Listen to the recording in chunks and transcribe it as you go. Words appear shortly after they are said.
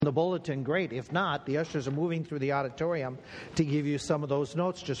the bulletin, great. If not, the ushers are moving through the auditorium to give you some of those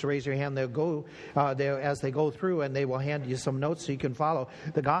notes. Just raise your hand. They'll go as they go through, and they will hand you some notes so you can follow.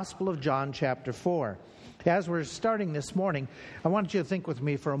 The Gospel of John, chapter 4. As we're starting this morning, I want you to think with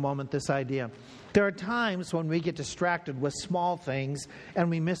me for a moment this idea. There are times when we get distracted with small things and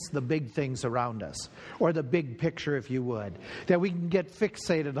we miss the big things around us, or the big picture, if you would. That we can get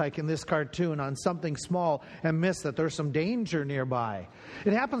fixated, like in this cartoon, on something small and miss that there's some danger nearby.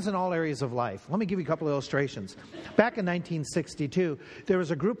 It happens in all areas of life. Let me give you a couple of illustrations. Back in 1962, there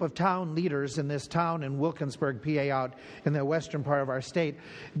was a group of town leaders in this town in Wilkinsburg, PA, out in the western part of our state.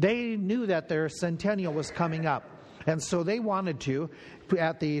 They knew that their centennial was coming up. And so they wanted to,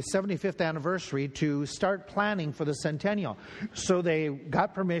 at the 75th anniversary, to start planning for the centennial. So they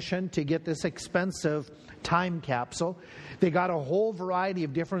got permission to get this expensive time capsule. They got a whole variety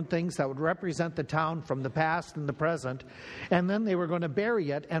of different things that would represent the town from the past and the present. And then they were going to bury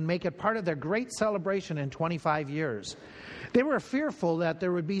it and make it part of their great celebration in 25 years. They were fearful that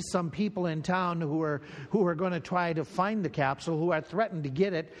there would be some people in town who were going to try to find the capsule, who had threatened to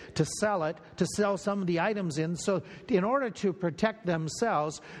get it, to sell some of the items in. So in order to protect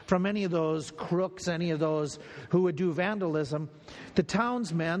themselves from any of those crooks, any of those who would do vandalism, the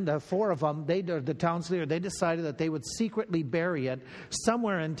townsmen, the four of them, the town's leader, they decided that they would secretly bury it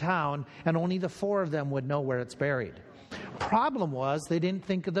somewhere in town, and only the four of them would know where it's buried. Problem was, they didn't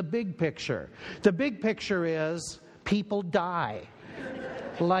think of the big picture. The big picture is people die,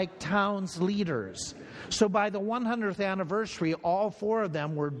 like town's leaders. So by the 100th anniversary, all four of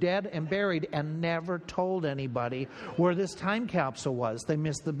them were dead and buried and never told anybody where this time capsule was. They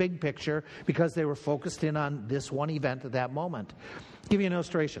missed the big picture because they were focused in on this one event at that moment. I'll give you an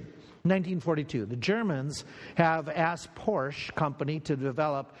illustration. 1942, the Germans have asked Porsche company to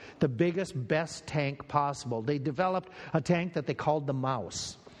develop the biggest, best tank possible. They developed a tank that they called the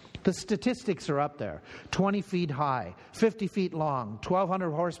Mouse. The statistics are up there. 20 feet high, 50 feet long,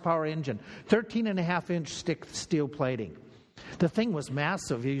 1,200 horsepower engine, 13.5-inch steel plating. The thing was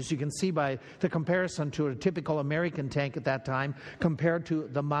massive, as you can see by the comparison to a typical American tank at that time compared to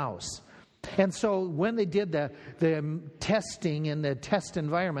the Mouse. And so when they did the testing in the test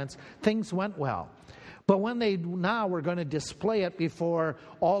environments, things went well. But when they now were going to display it before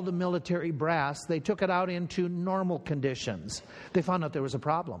all the military brass, they took it out into normal conditions. They found out there was a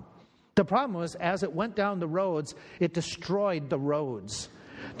problem. The problem was, as it went down the roads, it destroyed the roads.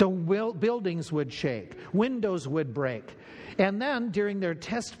 The buildings would shake. Windows would break. And then, during their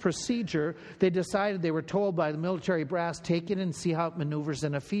test procedure, they were told by the military brass, take it and see how it maneuvers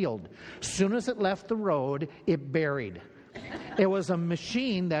in a field. As soon as it left the road, it buried. It was a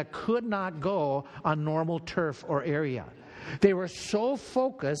machine that could not go on normal turf or area. They were so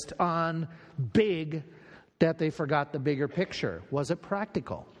focused on big that they forgot the bigger picture. Was it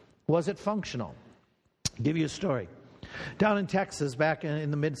practical? Was it functional? I'll give you a story. Down in Texas, back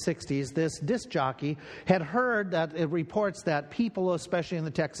in the mid-'60s, this disc jockey had heard that it reports that people, especially in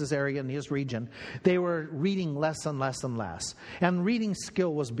the Texas area, in his region, they were reading less and less and less. And reading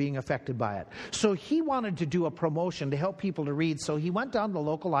skill was being affected by it. So he wanted to do a promotion to help people to read. So he went down to the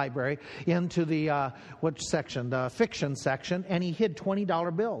local library into the, the fiction section, and he hid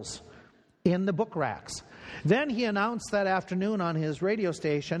 $20 bills in the book racks. Then he announced that afternoon on his radio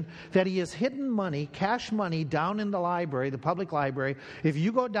station that he has hidden money, cash money, down in the library, the public library. If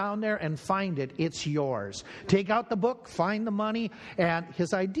you go down there and find it, it's yours. Take out the book, find the money. And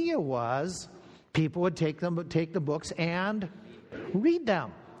his idea was people would take the books and read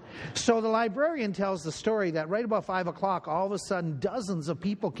them. So the librarian tells the story that right about 5 o'clock, all of a sudden, dozens of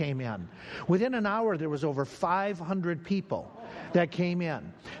people came in. Within an hour, there was over 500 people that came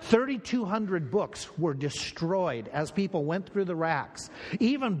in. 3,200 books were destroyed as people went through the racks.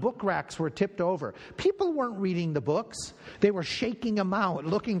 Even book racks were tipped over. People weren't reading the books. They were shaking them out,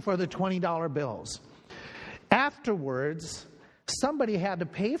 looking for the $20 bills. Afterwards, somebody had to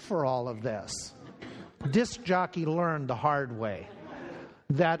pay for all of this. Disc jockey learned the hard way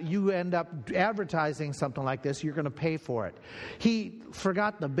that you end up advertising something like this, you're going to pay for it. He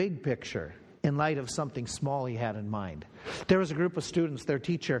forgot the big picture in light of something small he had in mind. There was a group of students, their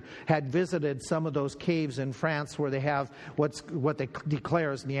teacher had visited some of those caves in France where they have what they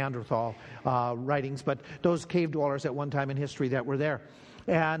declare as Neanderthal writings, but those cave dwellers at one time in history that were there.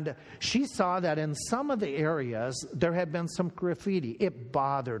 And she saw that in some of the areas there had been some graffiti. It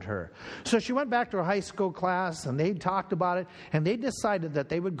bothered her. So she went back to her high school class and they talked about it, and they decided that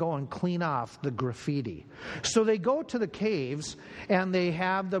they would go and clean off the graffiti. So they go to the caves and they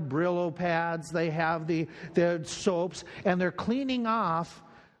have the Brillo pads, they have the soaps, and they're cleaning off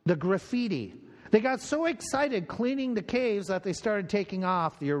the graffiti. They got so excited cleaning the caves that they started taking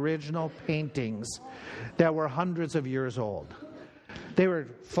off the original paintings that were hundreds of years old. They were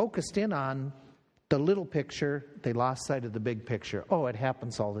focused in on the little picture. They lost sight of the big picture. Oh, it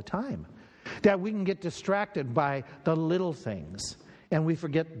happens all the time. That we can get distracted by the little things and we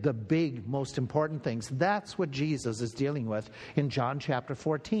forget the big, most important things. That's what Jesus is dealing with in John chapter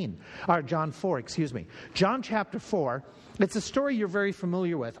 4. John chapter 4, it's a story you're very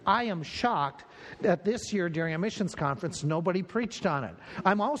familiar with. I am shocked that this year during a missions conference, nobody preached on it.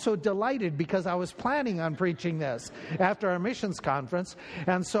 I'm also delighted because I was planning on preaching this after our missions conference.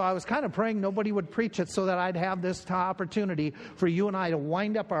 And so I was kind of praying nobody would preach it so that I'd have this opportunity for you and I to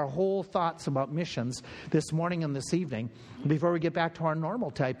wind up our whole thoughts about missions this morning and this evening before we get back to our normal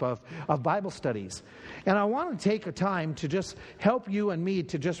type of Bible studies. And I want to take a time to just help you and me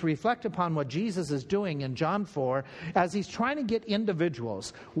to just reflect upon what Jesus is doing in John 4 as he's trying to get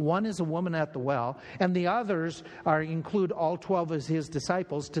individuals. One is a woman at the well, and the others include all 12 of his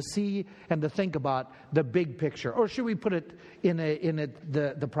disciples to see and to think about the big picture. Or should we put it in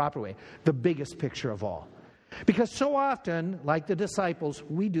the proper way? The biggest picture of all. Because so often, like the disciples,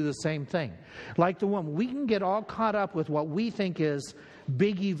 we do the same thing. Like the woman, we can get all caught up with what we think is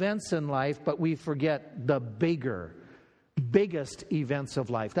big events in life, but we forget the biggest events of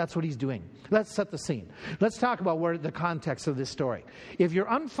life. That's what he's doing. Let's set the scene. Let's talk about where the context of this story. If you're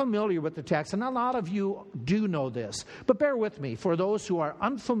unfamiliar with the text, and a lot of you do know this, but bear with me for those who are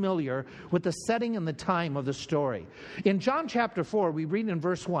unfamiliar with the setting and the time of the story. In John chapter 4, we read in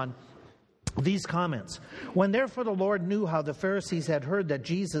verse 1, these comments. When therefore the Lord knew how the Pharisees had heard that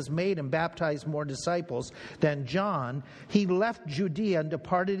Jesus made and baptized more disciples than John, he left Judea and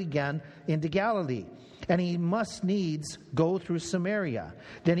departed again into Galilee. And he must needs go through Samaria.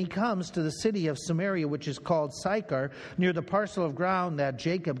 Then he comes to the city of Samaria, which is called Sychar, near the parcel of ground that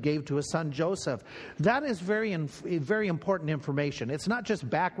Jacob gave to his son Joseph. That is very important information. It's not just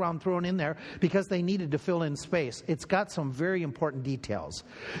background thrown in there because they needed to fill in space. It's got some very important details.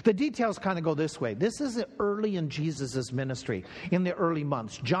 The details kind of go this way. This is early in Jesus' ministry, in the early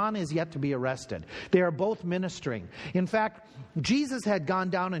months. John is yet to be arrested. They are both ministering. In fact, Jesus had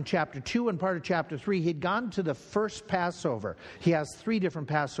gone down in chapter 2 and part of chapter 3. He'd gone to the first Passover. He has 3 different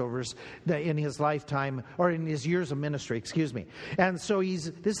Passovers in his lifetime, or in his years of ministry, And so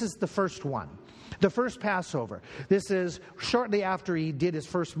this is the first one. The first Passover. This is shortly after he did his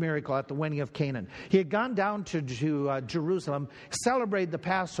first miracle at the wedding of Canaan. He had gone down to Jerusalem, celebrated the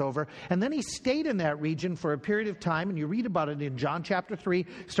Passover, and then he stayed in that region for a period of time. And you read about it in John chapter 3,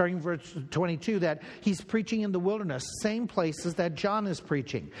 starting verse 22, that he's preaching in the wilderness, same places that John is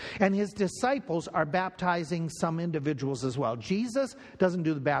preaching. And his disciples are baptizing some individuals as well. Jesus doesn't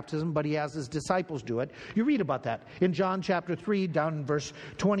do the baptism, but he has his disciples do it. You read about that in John chapter 3, down in verse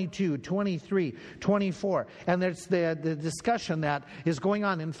 22, 23, 24. And there's the discussion that is going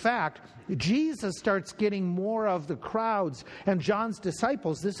on. In fact, Jesus starts getting more of the crowds and John's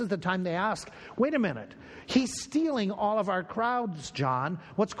disciples. This is the time they ask, wait a minute, he's stealing all of our crowds, John.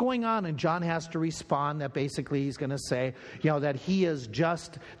 What's going on? And John has to respond that basically he's going to say, that he is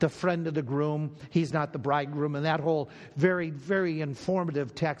just the friend of the groom. He's not the bridegroom. And that whole very, very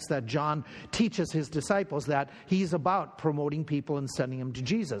informative text that John teaches his disciples, that he's about promoting people and sending them to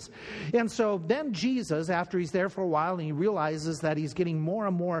Jesus. And so then Jesus, after he's there for a while and he realizes that he's getting more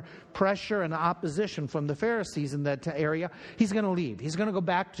and more pressure and opposition from the Pharisees in that area, he's going to leave. He's going to go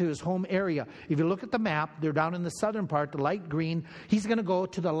back to his home area. If you look at the map, they're down in the southern part, the light green. He's going to go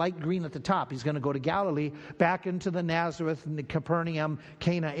to the light green at the top. He's going to go to Galilee, back into the Nazareth and the Capernaum,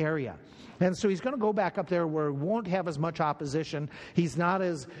 Cana area. And so he's going to go back up there where he won't have as much opposition. He's not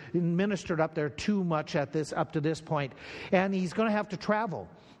as ministered up there too much up to this point. And he's going to have to travel.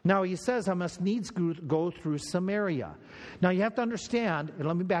 Now he says, I must needs go through Samaria. Now you have to understand, and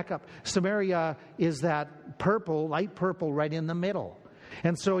let me back up, Samaria is that purple, light purple right in the middle.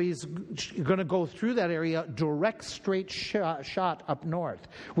 And so he's going to go through that area, direct straight shot up north,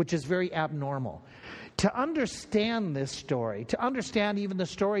 which is very abnormal. To understand this story, to understand even the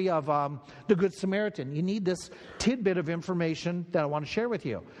story of the Good Samaritan, you need this tidbit of information that I want to share with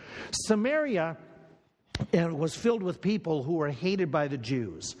you. Samaria was filled with people who were hated by the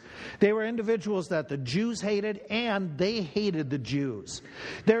Jews. They were individuals that the Jews hated, and they hated the Jews.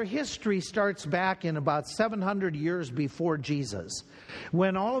 Their history starts back in about 700 years before Jesus,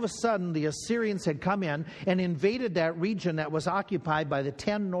 when all of a sudden the Assyrians had come in and invaded that region that was occupied by the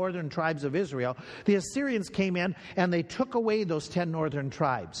 10 northern tribes of Israel. The Assyrians came in and they took away those 10 northern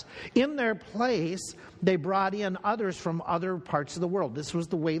tribes. In their place, they brought in others from other parts of the world. This was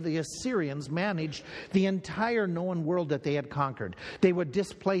the way the Assyrians managed the entire known world that they had conquered. They would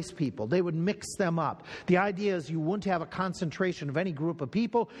displace people. They would mix them up. The idea is you wouldn't have a concentration of any group of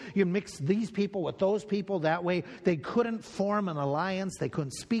people. You mix these people with those people. That way they couldn't form an alliance. They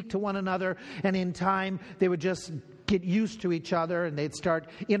couldn't speak to one another. And in time, they would just get used to each other and they'd start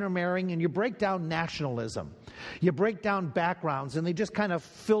intermarrying, and you break down nationalism. You break down backgrounds, and they just kind of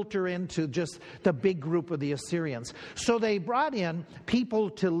filter into just the big group of the Assyrians. So they brought in people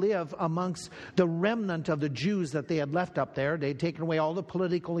to live amongst the remnant of the Jews that they had left up there. They'd taken away all the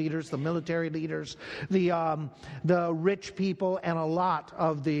political leaders, the military leaders, the rich people, and a lot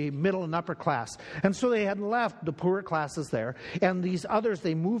of the middle and upper class. And so they had left the poorer classes there, and these others,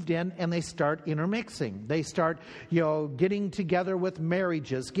 they moved in and they start intermixing. They start, getting together with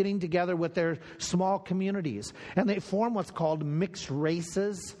marriages, getting together with their small communities. And they form what's called mixed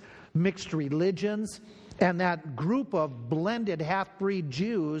races, mixed religions. And that group of blended half-breed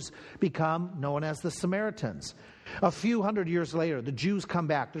Jews become known as the Samaritans. A few hundred years later, the Jews come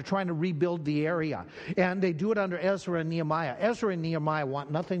back. They're trying to rebuild the area. And they do it under Ezra and Nehemiah. Ezra and Nehemiah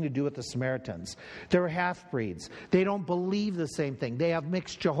want nothing to do with the Samaritans. They're half-breeds. They don't believe the same thing. They have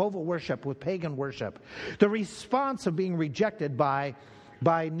mixed Jehovah worship with pagan worship. The response of being rejected by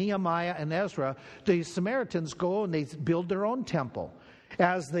Nehemiah and Ezra, the Samaritans go and they build their own temple.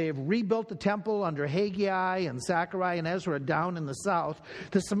 As they've rebuilt the temple under Haggai and Zechariah and Ezra down in the south,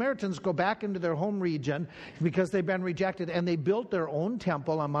 the Samaritans go back into their home region because they've been rejected, and they built their own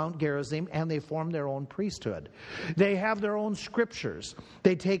temple on Mount Gerizim, and they formed their own priesthood. They have their own scriptures.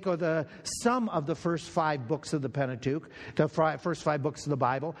 They take some of the first 5 books of the Pentateuch, the first 5 books of the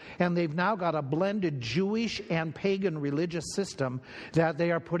Bible, and they've now got a blended Jewish and pagan religious system that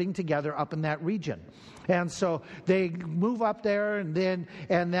they are putting together up in that region. And so they move up there,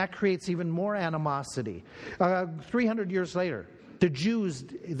 and that creates even more animosity. 300 years later, the Jews,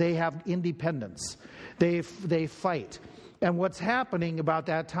 they have independence. They fight. And what's happening about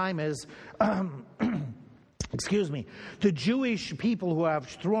that time is, the Jewish people who have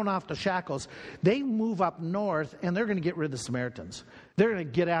thrown off the shackles, they move up north, and they're going to get rid of the Samaritans. They're going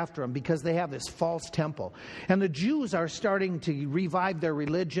to get after them because they have this false temple. And the Jews are starting to revive their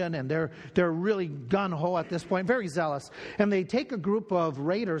religion, and they're really gung-ho at this point, very zealous. And they take a group of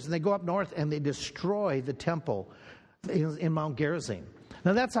raiders, and they go up north, and they destroy the temple in Mount Gerizim.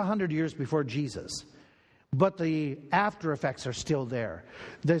 Now, that's 100 years before Jesus. But the after effects are still there.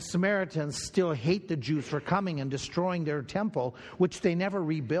 The Samaritans still hate the Jews for coming and destroying their temple, which they never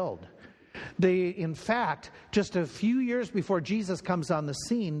rebuild. In fact, just a few years before Jesus comes on the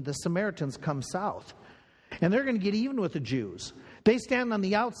scene, the Samaritans come south. And they're going to get even with the Jews. They stand on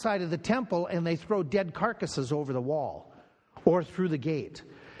the outside of the temple and they throw dead carcasses over the wall or through the gate.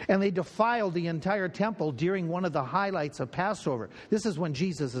 And they defile the entire temple during one of the highlights of Passover. This is when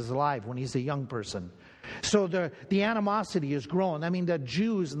Jesus is alive, when he's a young person. So the animosity is growing. I mean, the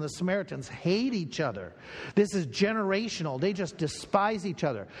Jews and the Samaritans hate each other. This is generational. They just despise each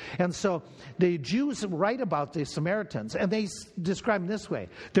other. And so the Jews write about the Samaritans, and they describe them this way.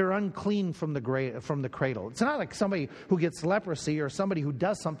 They're unclean from the cradle. It's not like somebody who gets leprosy or somebody who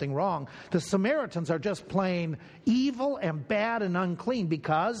does something wrong. The Samaritans are just plain evil and bad and unclean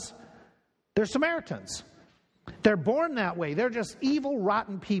because they're Samaritans. They're born that way. They're just evil,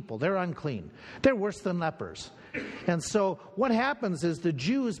 rotten people. They're unclean. They're worse than lepers. And so what happens is the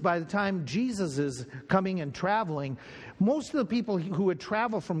Jews, by the time Jesus is coming and traveling, most of the people who would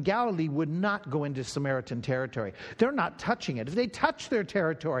travel from Galilee would not go into Samaritan territory. They're not touching it. If they touch their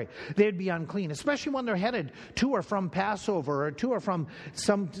territory, they'd be unclean, especially when they're headed to or from Passover or to or from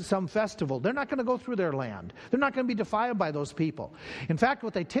some festival. They're not going to go through their land. They're not going to be defiled by those people. In fact,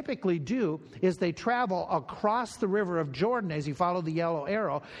 what they typically do is they travel across the river of Jordan as you follow the yellow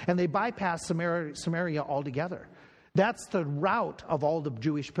arrow, and they bypass Samaria altogether. That's the route of all the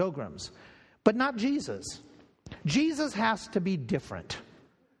Jewish pilgrims. But not Jesus. Jesus has to be different.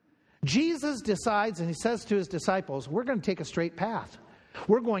 Jesus decides, and he says to his disciples, we're going to take a straight path.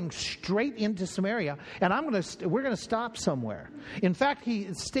 We're going straight into Samaria, and we're going to stop somewhere. In fact,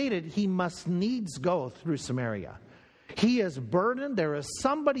 he stated he must needs go through Samaria. He is burdened. There is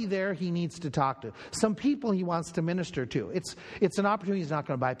somebody there he needs to talk to. Some people he wants to minister to. It's an opportunity he's not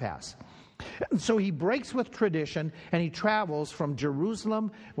going to bypass. So he breaks with tradition, and he travels from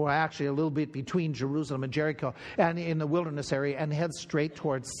Jerusalem, or actually a little bit between Jerusalem and Jericho, and in the wilderness area, and heads straight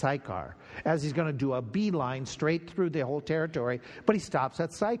towards Sychar, as he's going to do a beeline straight through the whole territory, but he stops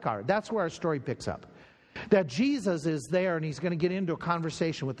at Sychar. That's where our story picks up. that Jesus is there and he's going to get into a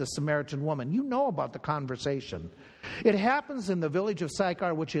conversation with the Samaritan woman. You know about the conversation. It happens in the village of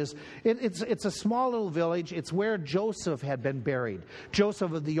Sychar, which is, it's a small little village. It's where Joseph had been buried,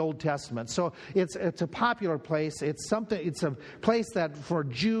 Joseph of the Old Testament. So it's a popular place. It's a place that for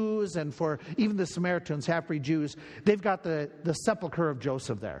Jews and for even the Samaritans, half-breed Jews, they've got the sepulcher of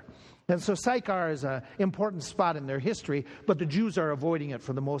Joseph there. And so Sychar is an important spot in their history, but the Jews are avoiding it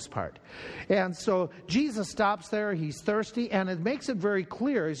for the most part. And so Jesus stops there, he's thirsty, and it makes it very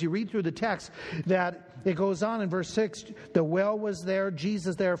clear as you read through the text that it goes on in verse 6, the well was there,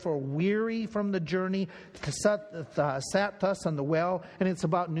 Jesus therefore weary from the journey, sat thus on the well, and it's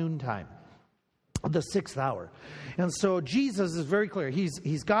about noontime, the 6th hour. And so Jesus is very clear.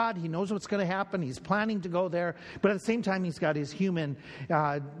 He's God. He knows what's going to happen. He's planning to go there. But at the same time, he's got his human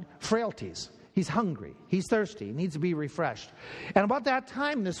frailties. He's hungry. He's thirsty. He needs to be refreshed. And about that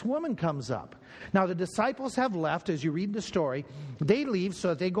time, this woman comes up. Now, the disciples have left, as you read the story. They leave so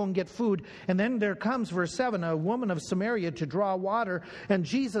that they go and get food. And then there comes, verse 7, a woman of Samaria to draw water. And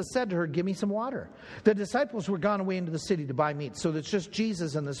Jesus said to her, give me some water. The disciples were gone away into the city to buy meat. So it's just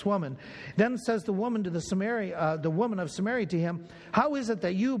Jesus and this woman. Then says the woman of Samaria to him, how is it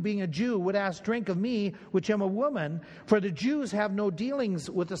that you, being a Jew, would ask drink of me, which am a woman? For the Jews have no dealings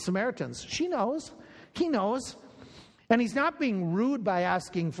with the Samaritans. She knows. He knows. And he's not being rude by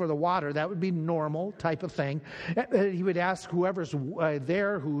asking for the water. That would be normal type of thing. He would ask whoever's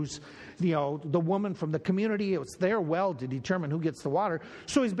there, who's, the woman from the community. It's their well to determine who gets the water.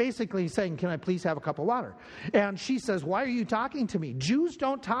 So he's basically saying, can I please have a cup of water? And she says, why are you talking to me? Jews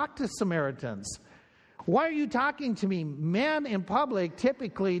don't talk to Samaritans. Why are you talking to me? Men in public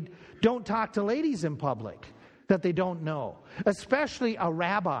typically don't talk to ladies in public that they don't know, especially a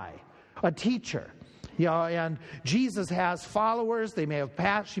rabbi, a teacher. And Jesus has followers. She may have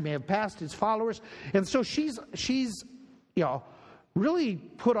passed his followers. And so she's really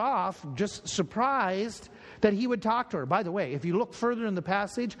put off, just surprised that he would talk to her. By the way, if you look further in the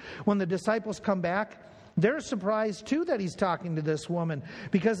passage, when the disciples come back, they're surprised too that he's talking to this woman,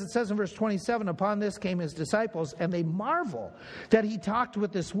 because it says in verse 27, upon this came his disciples, and they marvel that he talked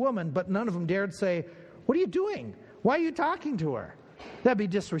with this woman, but none of them dared say, what are you doing? Why are you talking to her? That'd be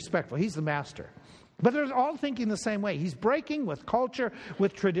disrespectful. He's the master. But they're all thinking the same way. He's breaking with culture,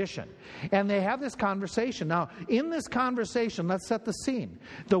 with tradition. And they have this conversation. Now, in this conversation, let's set the scene.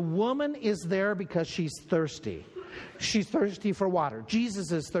 The woman is there because she's thirsty. She's thirsty for water.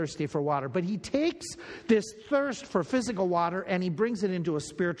 Jesus is thirsty for water. But he takes this thirst for physical water and he brings it into a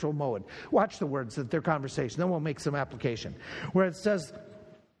spiritual mode. Watch the words of their conversation. Then we'll make some application. Where it says,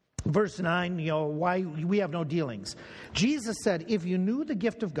 verse 9, why we have no dealings. Jesus said, if you knew the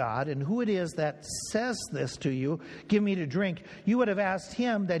gift of God and who it is that says this to you, give me to drink, you would have asked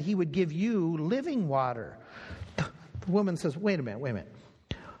him that he would give you living water. The woman says, wait a minute.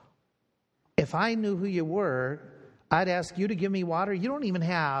 If I knew who you were, I'd ask you to give me water. You don't even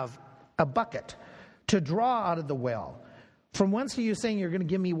have a bucket to draw out of the well. From whence are you saying you're going to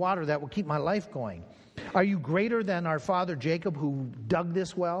give me water that will keep my life going? Are you greater than our father Jacob, who dug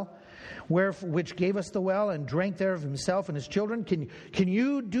this well, which gave us the well and drank there of himself and his children? Can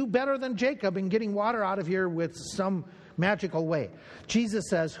you do better than Jacob in getting water out of here with some magical way? Jesus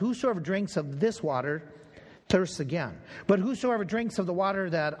says, whosoever drinks of this water thirsts again. But whosoever drinks of the water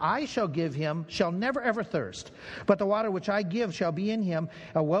that I shall give him shall never ever thirst. But the water which I give shall be in him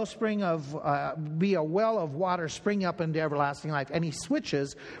a well of water springing up into everlasting life. And he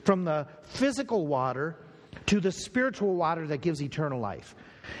switches from the physical water to the spiritual water that gives eternal life.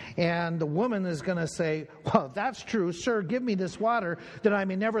 And the woman is going to say, well, if that's true, sir, give me this water that I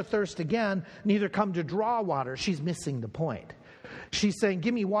may never thirst again, neither come to draw water. She's missing the point. She's saying,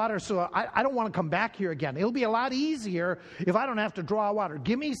 give me water so I don't want to come back here again. It'll be a lot easier if I don't have to draw water.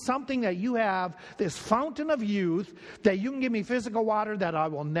 Give me something that you have, this fountain of youth, that you can give me physical water that I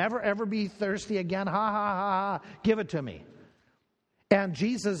will never, ever be thirsty again. Ha, ha, ha, ha. Give it to me. And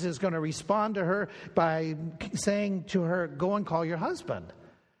Jesus is going to respond to her by saying to her, go and call your husband.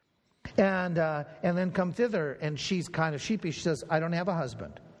 And then come thither. And she's kind of sheepish. She says, I don't have a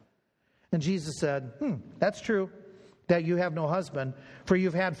husband. And Jesus said, that's true, that you have no husband, for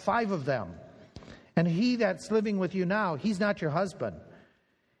you've had 5 of them. And he that's living with you now, he's not your husband.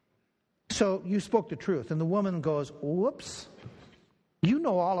 So you spoke the truth. And the woman goes, whoops, you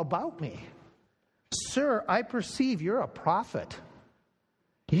know all about me. Sir, I perceive you're a prophet.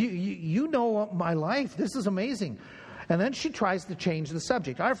 You know my life. This is amazing. And then she tries to change the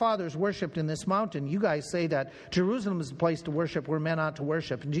subject. Our fathers worshipped in this mountain. You guys say that Jerusalem is the place to worship where men ought to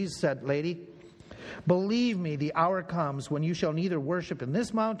worship. And Jesus said, lady, Believe me, the hour comes when you shall neither worship in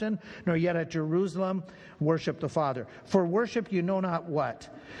this mountain, nor yet at Jerusalem worship the Father. For worship you know not what.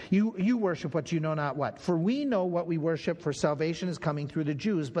 You worship what you know not what. For we know what we worship, for salvation is coming through the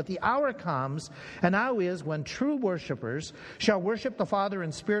Jews. But the hour comes, and now is, when true worshipers shall worship the Father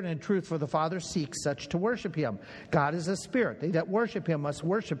in spirit and in truth, for the Father seeks such to worship him. God is a spirit. They that worship him must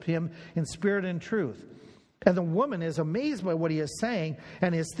worship him in spirit and truth. And the woman is amazed by what he is saying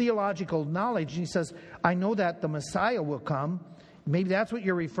and his theological knowledge. He says, I know that the Messiah will come. Maybe that's what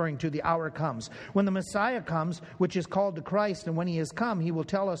you're referring to, the hour comes. When the Messiah comes, which is called the Christ, and when he has come, he will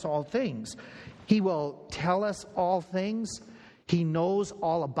tell us all things. He will tell us all things. He knows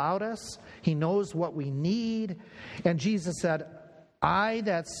all about us. He knows what we need. And Jesus said, I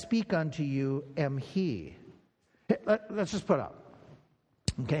that speak unto you am he. Let's just put up.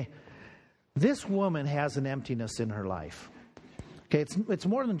 Okay? This woman has an emptiness in her life. Okay, it's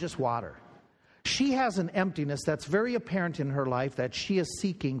more than just water. She has an emptiness that's very apparent in her life that she is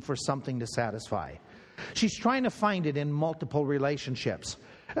seeking for something to satisfy. She's trying to find it in multiple relationships.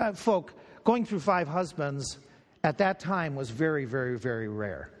 Folk, going through 5 husbands at that time was very, very, very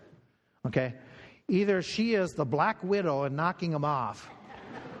rare. Okay? Either she is the black widow and knocking them off,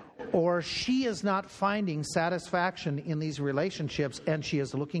 or she is not finding satisfaction in these relationships and she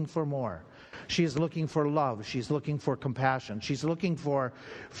is looking for more. She is looking for love. She's looking for compassion. She's looking for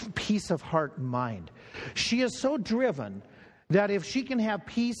peace of heart and mind. She is so driven that if she can have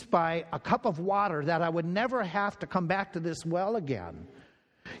peace by a cup of water, that I would never have to come back to this well again.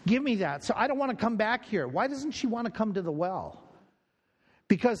 Give me that. So I don't want to come back here. Why doesn't she want to come to the well?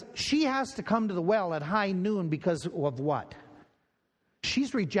 Because she has to come to the well at high noon because of what?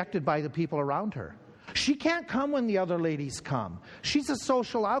 She's rejected by the people around her. She can't come when the other ladies come. She's a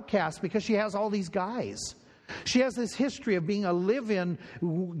social outcast because she has all these guys. She has this history of being a live-in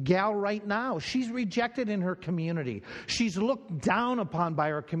gal right now. She's rejected in her community. She's looked down upon by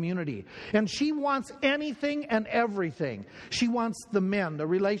her community. And she wants anything and everything. She wants the men, the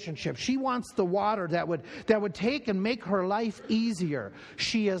relationship. She wants the water that would take and make her life easier.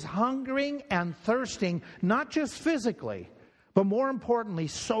 She is hungering and thirsting, not just physically, but more importantly,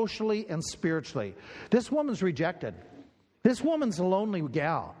 socially and spiritually. This woman's rejected. This woman's a lonely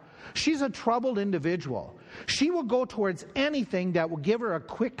gal. She's a troubled individual. She will go towards anything that will give her a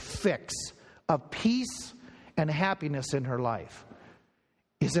quick fix of peace and happiness in her life.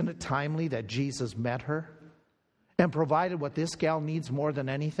 Isn't it timely that Jesus met her and provided what this gal needs more than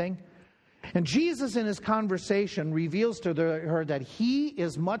anything? And Jesus in his conversation reveals to her that he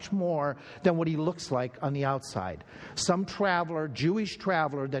is much more than what he looks like on the outside. Some traveler, Jewish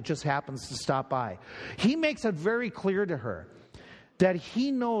traveler that just happens to stop by. He makes it very clear to her that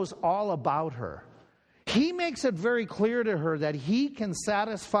he knows all about her. He makes it very clear to her that he can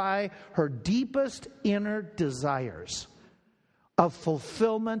satisfy her deepest inner desires of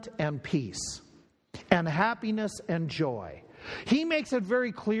fulfillment and peace and happiness and joy. He makes it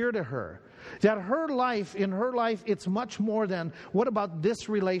very clear to her that in her life, it's much more than, what about this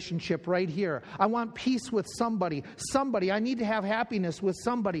relationship right here? I want peace with somebody. I need to have happiness with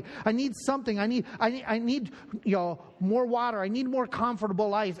somebody. I need something. I need more water. I need more comfortable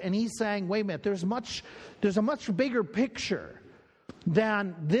life. And he's saying, wait a minute, there's a much bigger picture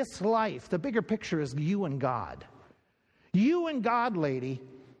than this life. The bigger picture is you and God. You and God, lady,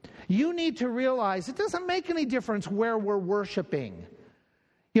 you need to realize it doesn't make any difference where we're worshiping.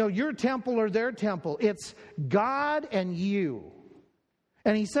 Your temple or their temple. It's God and you.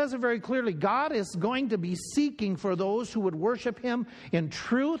 And he says it very clearly. God is going to be seeking for those who would worship him in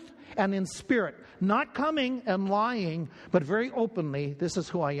truth and in spirit. Not coming and lying, but very openly, this is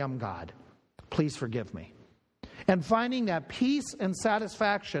who I am, God. Please forgive me. And finding that peace and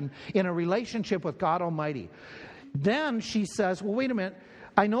satisfaction in a relationship with God Almighty. Then she says, well, wait a minute.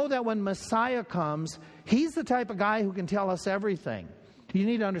 I know that when Messiah comes, he's the type of guy who can tell us everything. You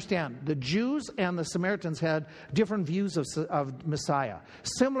need to understand, the Jews and the Samaritans had different views of Messiah.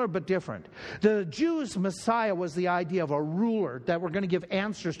 Similar but different. The Jews' Messiah was the idea of a ruler that we're going to give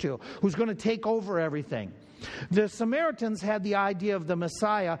answers to, who's going to take over everything. The Samaritans had the idea of the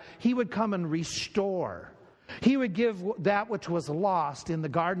Messiah, he would come and restore. He would give that which was lost in the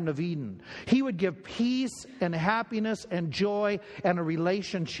Garden of Eden. He would give peace and happiness and joy and a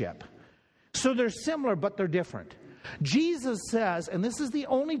relationship. So they're similar, but they're different. Jesus says, and this is the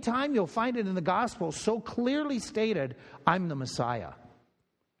only time you'll find it in the gospel so clearly stated, I'm the Messiah.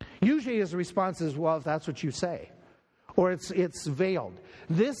 Usually his response is, well, if that's what you say. Or it's veiled.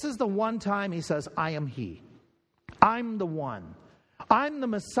 This is the one time he says, I am he. I'm the one. I'm the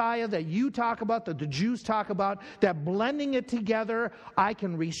Messiah that you talk about, that the Jews talk about, that blending it together, I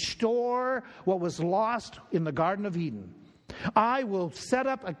can restore what was lost in the Garden of Eden. I will set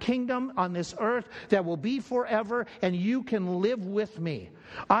up a kingdom on this earth that will be forever, and you can live with me.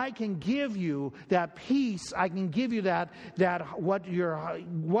 I can give you that peace. I can give you that what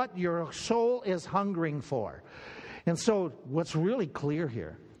your soul is hungering for. And so what's really clear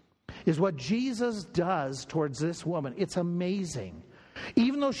here is what Jesus does towards this woman. It's amazing.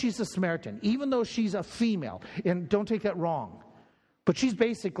 Even though she's a Samaritan, even though she's a female, and don't take that wrong, but she's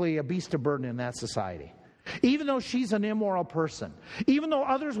basically a beast of burden in that society. Even though she's an immoral person, even though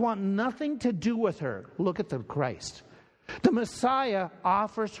others want nothing to do with her, look at the Christ. The Messiah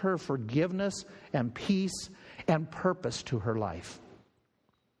offers her forgiveness and peace and purpose to her life.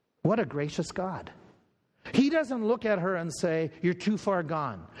 What a gracious God. He doesn't look at her and say, you're too far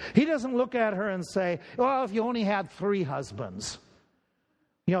gone. He doesn't look at her and say, well, if you only had 3 husbands,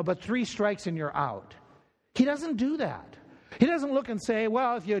 but 3 strikes and you're out. He doesn't do that. He doesn't look and say,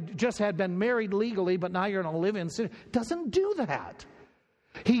 well, if you just had been married legally, but now you're going to live in sin. Doesn't do that.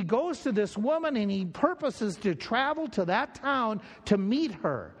 He goes to this woman and he purposes to travel to that town to meet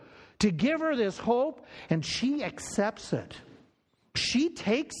her, to give her this hope, and she accepts it. She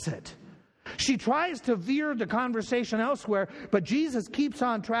takes it. She tries to veer the conversation elsewhere, but Jesus keeps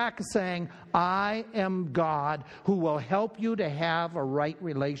on track saying, I am God who will help you to have a right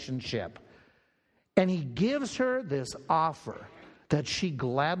relationship. And he gives her this offer that she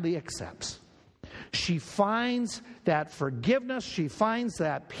gladly accepts. She finds that forgiveness, she finds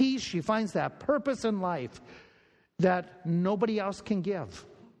that peace, she finds that purpose in life that nobody else can give.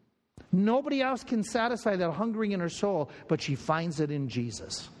 Nobody else can satisfy that hungering in her soul, but she finds it in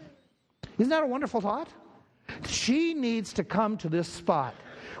Jesus. Isn't that a wonderful thought? She needs to come to this spot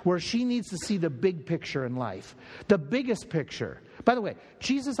where she needs to see the big picture in life, the biggest picture. By the way,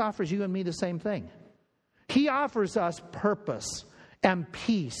 Jesus offers you and me the same thing. He offers us purpose and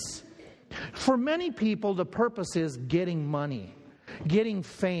peace. For many people, the purpose is getting money, getting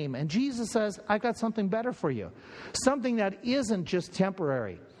fame. And Jesus says, I've got something better for you. Something that isn't just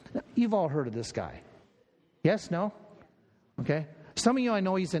temporary. You've all heard of this guy. Yes? No? Okay. Some of you, I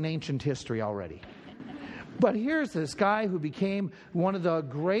know he's in ancient history already. But here's this guy who became one of the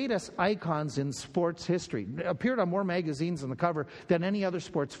greatest icons in sports history. Appeared on more magazines on the cover than any other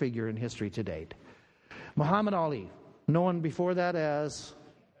sports figure in history to date. Muhammad Ali, known before that as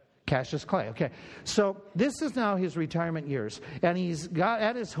Cassius Clay. Okay, so this is now his retirement years. And he's got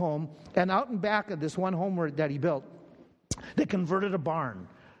at his home, and out and back of this one home that he built, they converted a barn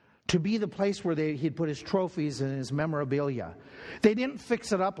to be the place where he'd put his trophies and his memorabilia. They didn't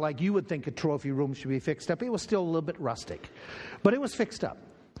fix it up like you would think a trophy room should be fixed up. It was still a little bit rustic, but it was fixed up.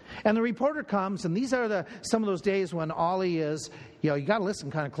 And the reporter comes, and these are some of those days when Ali is, you got to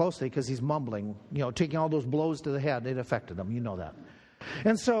listen kind of closely because he's mumbling, taking all those blows to the head. It affected him, you know that.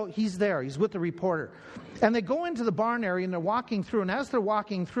 And so he's there, he's with the reporter. And they go into the barn area and they're walking through. And as they're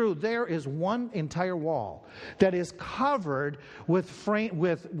walking through, there is one entire wall that is covered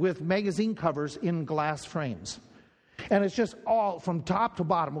with magazine covers in glass frames. And it's just all from top to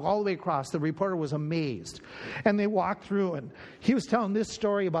bottom, all the way across. The reporter was amazed. And they walked through, and he was telling this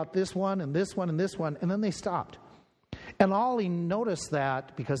story about this one and this one and this one, and then they stopped. And Ali noticed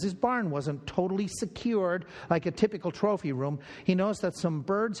that because his barn wasn't totally secured like a typical trophy room, he noticed that some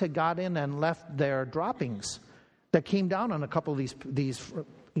birds had got in and left their droppings that came down on a couple of these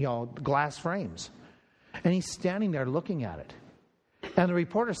glass frames. And he's standing there looking at it. And the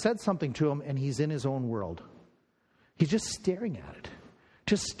reporter said something to him, and he's in his own world. He's just staring at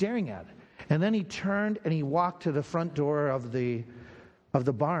it. And then he turned and he walked to the front door of the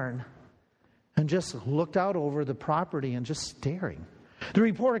barn and just looked out over the property and just staring. The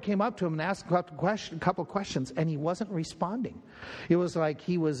reporter came up to him and asked a couple of questions, and he wasn't responding. It was like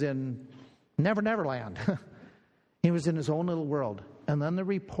he was in Neverland. He was in his own little world. And then the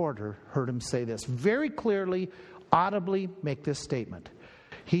reporter heard him say this very clearly, audibly make this statement.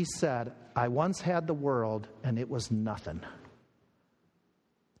 He said, I once had the world and it was nothing.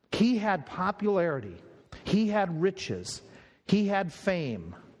 He had popularity. He had riches. He had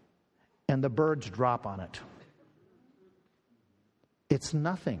fame. And the birds drop on it. It's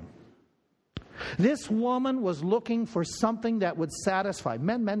nothing. This woman was looking for something that would satisfy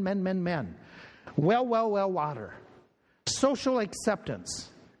men. Well water. Social acceptance.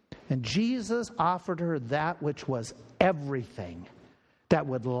 And Jesus offered her that which was everything that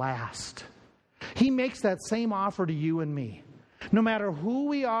would last. He makes that same offer to you and me. No matter who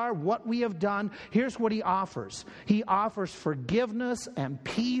we are, what we have done, here's what he offers. He offers forgiveness and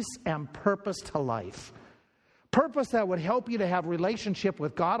peace and purpose to life. Purpose that would help you to have relationship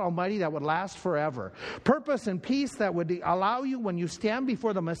with God Almighty that would last forever. Purpose and peace that would allow you, when you stand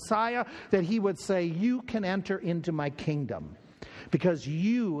before the Messiah, that He would say, you can enter into my kingdom because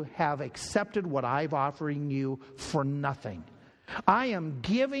you have accepted what I'm offering you for nothing. I am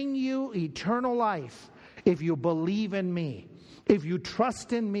giving you eternal life if you believe in me. If you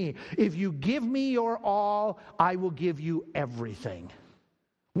trust in me, if you give me your all, I will give you everything.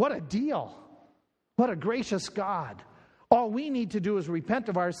 What a deal. What a gracious God. All we need to do is repent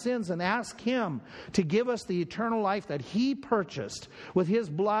of our sins and ask Him to give us the eternal life that He purchased with His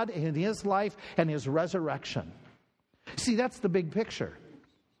blood and His life and His resurrection. See, that's the big picture.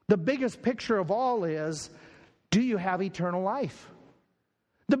 The biggest picture of all is, do you have eternal life?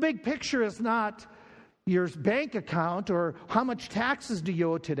 The big picture is not your bank account or how much taxes do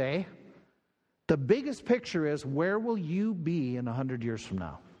you owe today. The biggest picture is, where will you be in 100 years from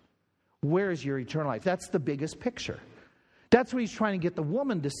now? Where is your eternal life? That's the biggest picture. That's what He's trying to get the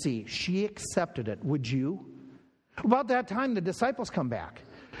woman to see. She accepted it. Would you? About that time, the disciples come back.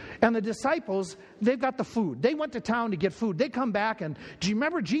 And the disciples, they've got the food. They went to town to get food. They come back, and do you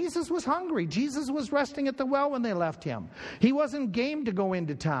remember Jesus was hungry? Jesus was resting at the well when they left Him. He wasn't game to go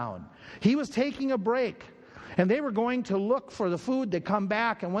into town. He was taking a break. And they were going to look for the food. They come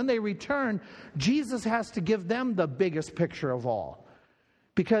back, and when they return, Jesus has to give them the biggest picture of all.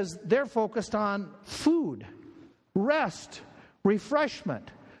 Because they're focused on food, rest, refreshment,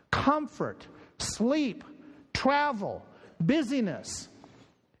 comfort, sleep, travel, busyness.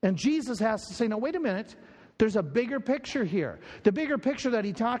 And Jesus has to say, no, wait a minute. There's a bigger picture here. The bigger picture that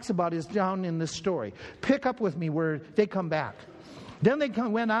He talks about is down in this story. Pick up with me where they come back. Then they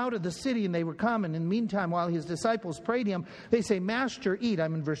went out of the city and they were coming. In the meantime, while His disciples prayed Him, they say, Master, eat.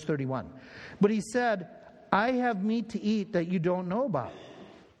 I'm in verse 31. But He said, I have meat to eat that you don't know about.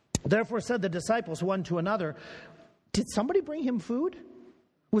 Therefore said the disciples one to another, did somebody bring Him food?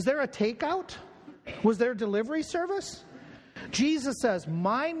 Was there a takeout? Was there a delivery service? Jesus says,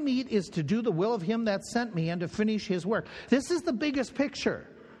 my meat is to do the will of Him that sent me and to finish His work. This is the biggest picture.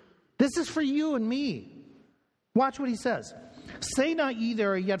 This is for you and me. Watch what He says. Say not ye,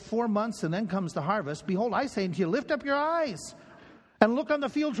 there are yet 4 months, and then comes the harvest. Behold, I say unto you, lift up your eyes and look on the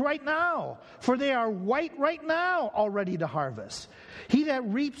fields right now, for they are white right now, all ready to harvest. He that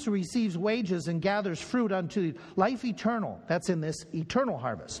reaps receives wages and gathers fruit unto life eternal. That's in this eternal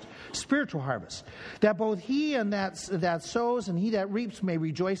harvest, spiritual harvest. That both he and that sows and he that reaps may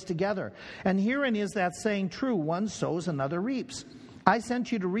rejoice together. And herein is that saying true, one sows, another reaps. I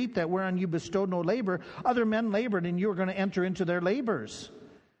sent you to reap that whereon you bestowed no labor. Other men labored, and you are going to enter into their labors.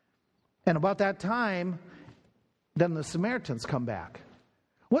 And about that time, then the Samaritans come back.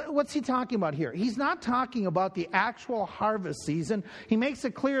 What's He talking about here? He's not talking about the actual harvest season. He makes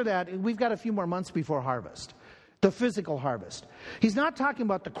it clear that we've got a few more months before harvest, the physical harvest. He's not talking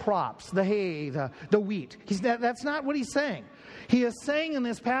about the crops, the hay, the wheat. That's not what He's saying. He is saying in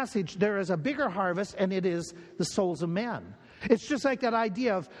this passage there is a bigger harvest, and it is the souls of men. It's just like that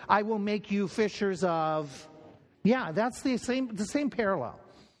idea of, I will make you fishers of... Yeah, that's the same parallel.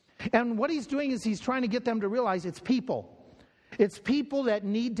 And what He's doing is He's trying to get them to realize it's people. It's people that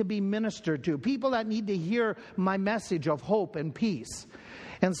need to be ministered to. People that need to hear my message of hope and peace.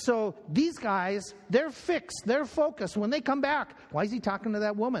 And so these guys, they're fixed. They're focused. When they come back, why is He talking to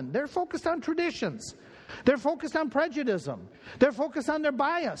that woman? They're focused on traditions. They're focused on prejudice. They're focused on their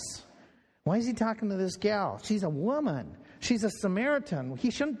bias. Why is He talking to this gal? She's a woman. She's a Samaritan. He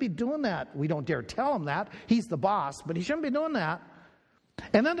shouldn't be doing that. We don't dare tell him that. He's the boss, but he shouldn't be doing that.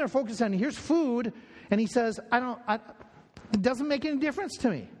 And then they're focused on, here's food. And he says, it doesn't make any difference to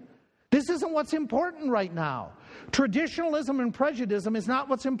me. This isn't what's important right now. Traditionalism and prejudice is not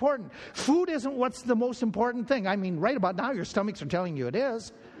what's important. Food isn't what's the most important thing. I mean, right about now, your stomachs are telling you it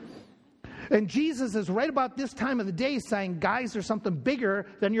is. And Jesus is right about this time of the day saying, guys, there's something bigger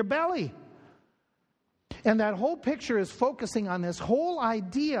than your belly. And that whole picture is focusing on this whole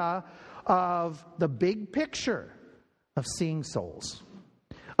idea of the big picture of seeing souls,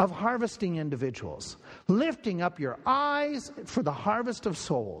 of harvesting individuals, lifting up your eyes for the harvest of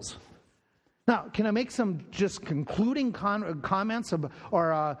souls. Now, can I make some just concluding comments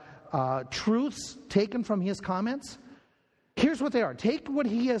or truths taken from his comments? Here's what they are. Take what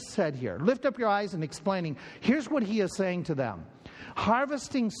he has said here. Lift up your eyes and explaining. Here's what he is saying to them.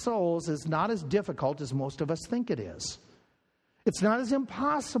 Harvesting souls is not as difficult as most of us think it is. It's not as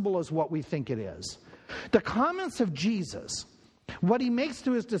impossible as what we think it is. The comments of Jesus, what He makes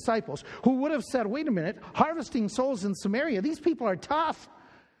to His disciples, who would have said, wait a minute, harvesting souls in Samaria, these people are tough.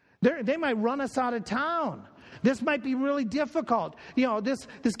 They might run us out of town. This might be really difficult.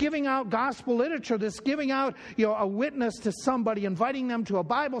 This giving out gospel literature, this giving out, a witness to somebody, inviting them to a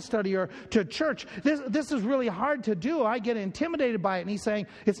Bible study or to church. This is really hard to do. I get intimidated by it. And he's saying,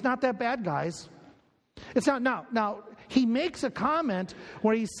 it's not that bad, guys. It's not. Now, he makes a comment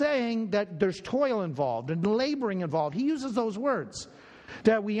where he's saying that there's toil involved and laboring involved. He uses those words,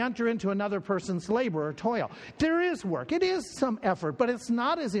 that we enter into another person's labor or toil. There is work. It is some effort, but it's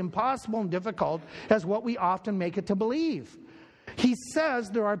not as impossible and difficult as what we often make it to believe. He says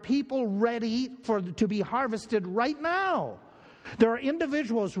there are people ready to be harvested right now. There are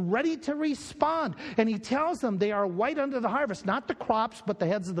individuals ready to respond. And he tells them they are white unto the harvest, not the crops, but the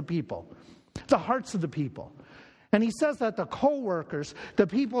heads of the people, the hearts of the people. And he says that the co-workers, the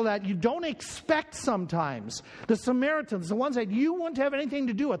people that you don't expect sometimes, the Samaritans, the ones that you wouldn't have anything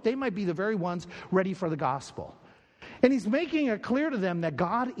to do with, they might be the very ones ready for the gospel. And he's making it clear to them that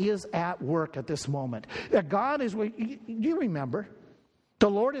God is at work at this moment. That God is, you remember, the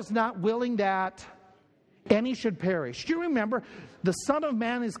Lord is not willing that any should perish. Do you remember, the Son of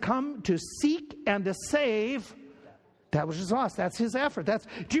Man is come to seek and to save. That was his loss. That's his effort. Do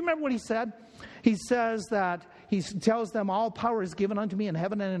you remember what he said? He says that he tells them, all power is given unto me in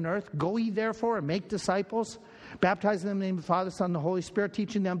heaven and in earth. Go ye therefore and make disciples, baptizing them in the name of the Father, Son, and the Holy Spirit,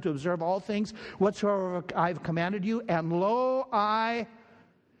 teaching them to observe all things whatsoever I have commanded you. And lo,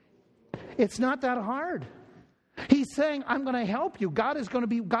 it's not that hard. He's saying, I'm going to help you. God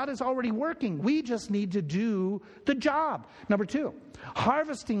is already working. We just need to do the job. Number 2,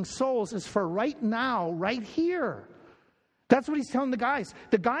 harvesting souls is for right now, right here. That's what he's telling the guys.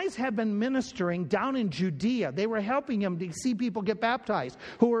 The guys have been ministering down in Judea. They were helping him to see people get baptized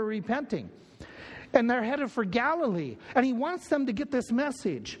who were repenting. And they're headed for Galilee. And he wants them to get this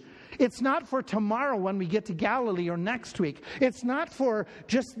message. It's not for tomorrow when we get to Galilee or next week. It's not for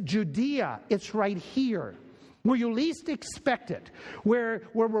just Judea. It's right here, where you least expect it, where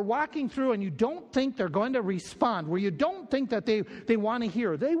we're walking through and you don't think they're going to respond, where you don't think that they want to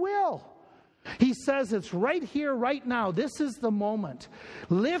hear. They will. He says it's right here, right now. This is the moment.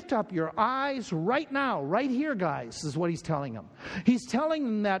 Lift up your eyes right now, right here, guys, is what he's telling them. He's telling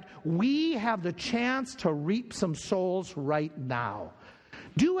them that we have the chance to reap some souls right now.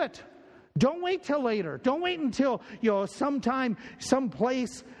 Do it. Don't wait till later. Don't wait until, sometime,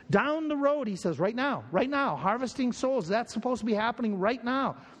 someplace down the road. He says right now, harvesting souls. That's supposed to be happening right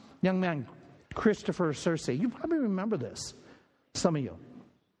now. Young man, Christopher Searcy, you probably remember this, some of you.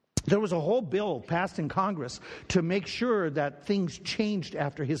 There was a whole bill passed in Congress to make sure that things changed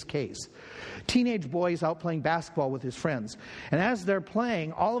after his case. Teenage boys out playing basketball with his friends. And as they're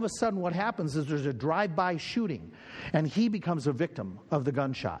playing, all of a sudden what happens is there's a drive-by shooting. And he becomes a victim of the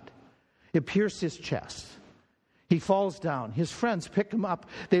gunshot. It pierced his chest. He falls down. His friends pick him up.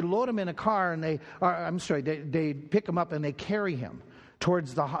 They load him in a car and they pick him up and they carry him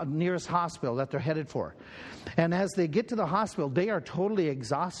towards the nearest hospital that they're headed for. And as they get to the hospital, they are totally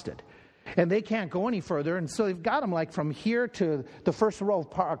exhausted. And they can't go any further. And so they've got him like from here to the first row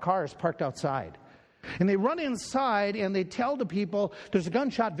of cars parked outside. And they run inside and they tell the people, there's a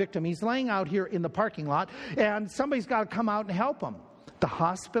gunshot victim. He's laying out here in the parking lot. And somebody's got to come out and help him. The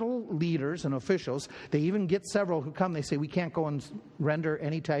hospital leaders and officials, they even get several who come. They say, we can't go and render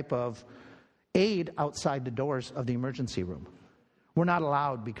any type of aid outside the doors of the emergency room. We're not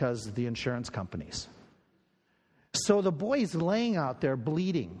allowed because of the insurance companies. So the boy's laying out there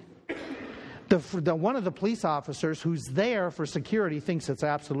bleeding. One of the police officers who's there for security thinks it's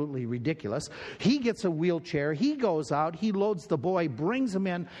absolutely ridiculous. He gets a wheelchair. He goes out. He loads the boy, brings him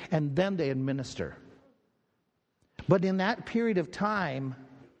in, and then they administer. But in that period of time,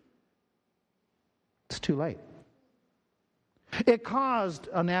 it's too late. It caused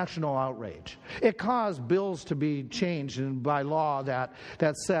a national outrage. It caused bills to be changed by law that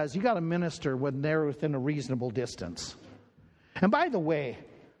says you got to minister when they're within a reasonable distance. And by the way,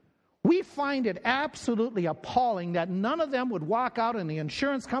 we find it absolutely appalling that none of them would walk out and the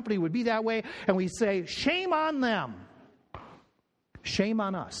insurance company would be that way, and we say, shame on them. Shame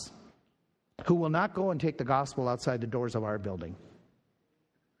on us, who will not go and take the gospel outside the doors of our building.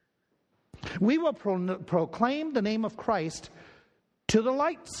 We will proclaim the name of Christ to the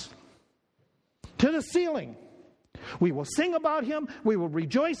lights, to the ceiling. We will sing about him, we will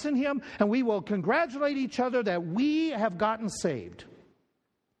rejoice in him, and we will congratulate each other that we have gotten saved.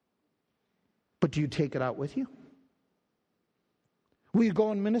 But do you take it out with you? Will you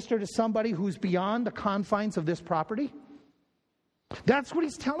go and minister to somebody who's beyond the confines of this property? That's what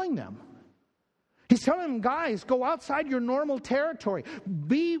he's telling them. He's telling them, guys, go outside your normal territory.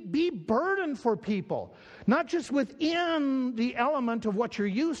 Be burdened for people. Not just within the element of what you're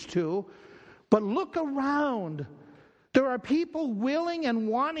used to, But look around. There are people willing and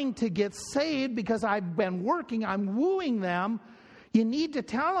wanting to get saved because I've been working, I'm wooing them. You need to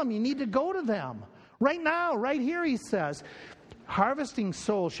tell them, you need to go to them. Right now, right here, he says, harvesting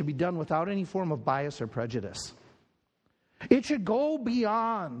souls should be done without any form of bias or prejudice. It should go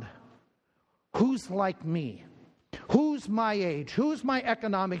beyond who's like me, who's my age, who's my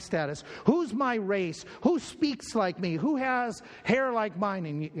economic status, who's my race, who speaks like me, who has hair like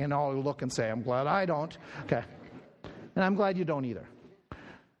mine, and all look and say, I'm glad I don't. Okay. And I'm glad you don't either.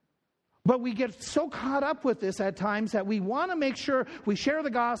 But we get so caught up with this at times that we want to make sure we share the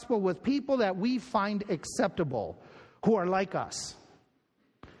gospel with people that we find acceptable, who are like us.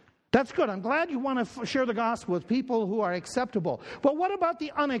 That's good. I'm glad you want to share the gospel with people who are acceptable. But what about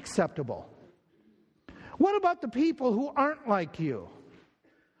the unacceptable? What about the people who aren't like you?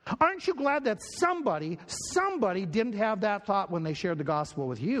 Aren't you glad that somebody didn't have that thought when they shared the gospel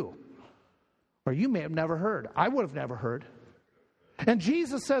with you? Or you may have never heard. I would have never heard. And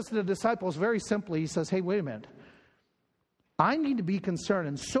Jesus says to the disciples very simply, he says, hey, wait a minute. I need to be concerned,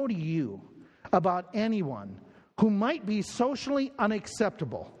 and so do you, about anyone who might be socially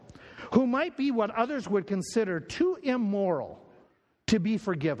unacceptable, who might be what others would consider too immoral to be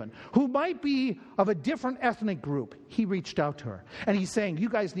forgiven, who might be of a different ethnic group. He reached out to her. And he's saying, you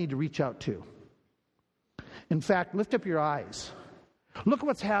guys need to reach out too. In fact, lift up your eyes. Look at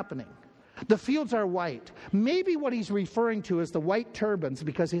what's happening. The fields are white. Maybe what he's referring to is the white turbans,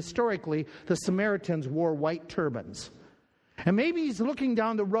 because historically the Samaritans wore white turbans. And maybe he's looking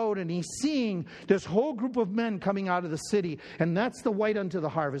down the road and he's seeing this whole group of men coming out of the city, and that's the white unto the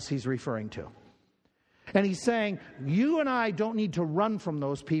harvest he's referring to. And he's saying, you and I don't need to run from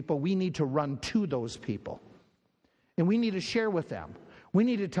those people. We need to run to those people. And we need to share with them. We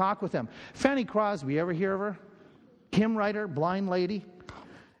need to talk with them. Fanny Crosby, ever hear of her? Hymn writer, blind lady.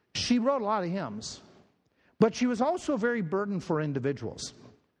 She wrote a lot of hymns, but she was also very burdened for individuals.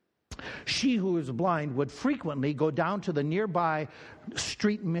 She, who is blind, would frequently go down to the nearby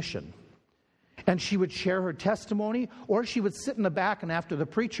street mission, and she would share her testimony, or she would sit in the back, and after the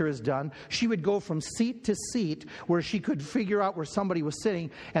preacher is done, she would go from seat to seat where she could figure out where somebody was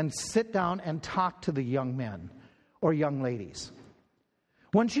sitting and sit down and talk to the young men or young ladies.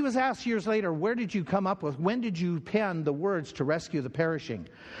 When she was asked years later, where did you come up with, when did you pen the words to rescue the perishing?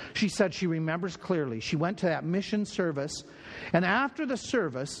 She said she remembers clearly. She went to that mission service, and after the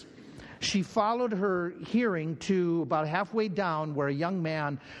service, she followed her hearing to about halfway down where a young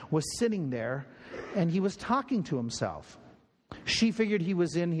man was sitting there, and he was talking to himself. She figured he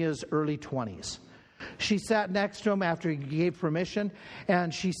was in his early 20s. She sat next to him after he gave permission,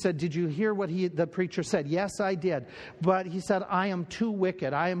 and she said, did you hear what the preacher said? Yes, I did. But he said, I am too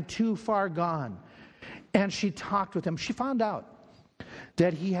wicked. I am too far gone. And she talked with him. She found out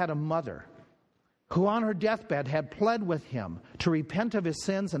that he had a mother who on her deathbed had pled with him to repent of his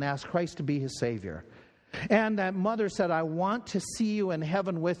sins and ask Christ to be his Savior. And that mother said, I want to see you in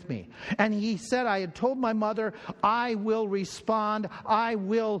heaven with me. And he said, I had told my mother, I will respond. I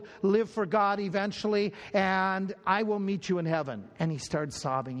will live for God eventually, and I will meet you in heaven. And he started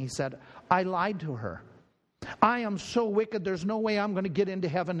sobbing. He said, I lied to her. I am so wicked, there's no way I'm going to get into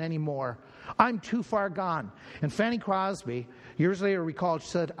heaven anymore. I'm too far gone. And Fanny Crosby, years later recalled, she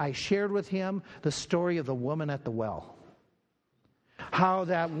said, I shared with him the story of the woman at the well. How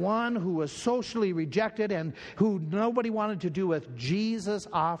that one who was socially rejected and who nobody wanted to do with, Jesus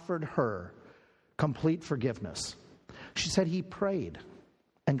offered her complete forgiveness. She said he prayed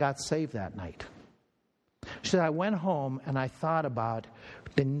and got saved that night. She said, I went home and I thought about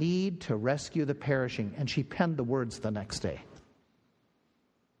the need to rescue the perishing, and she penned the words the next day.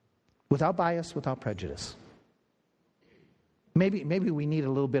 Without bias, without prejudice. Maybe we need a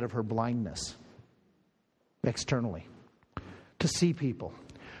little bit of her blindness externally to see people.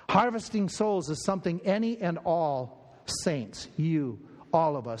 Harvesting souls is something any and all saints, you,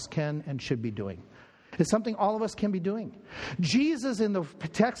 all of us, can and should be doing. It's something all of us can be doing. Jesus, in the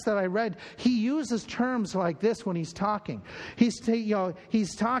text that I read, he uses terms like this when he's talking. He's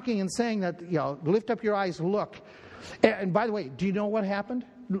talking and saying that, lift up your eyes, look. And by the way, do you know what happened?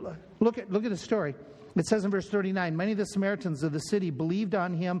 Look at the story. It says in verse 39, many of the Samaritans of the city believed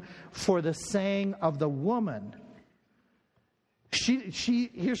on him for the saying of the woman. Here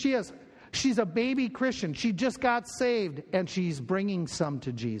she is. She's a baby Christian. She just got saved, and she's bringing some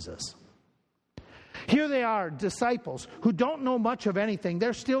to Jesus. Here they are, disciples who don't know much of anything.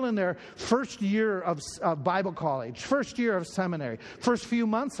 They're still in their first year of Bible college, first year of seminary, first few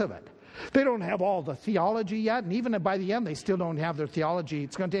months of it. They don't have all the theology yet, and even by the end, they still don't have their theology.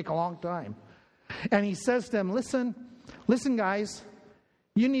 It's going to take a long time. And he says to them, listen guys,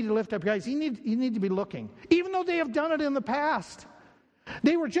 You need to lift up your eyes. You need to be looking. Even though they have done it in the past.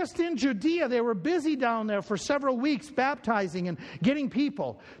 They were just in Judea. They were busy down there for several weeks baptizing and getting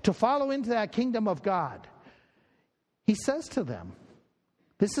people to follow into that kingdom of God. He says to them,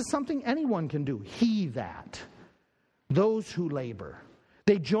 this is something anyone can do. He that. Those who labor.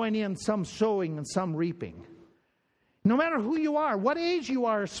 They join in, some sowing and some reaping. No matter who you are, what age you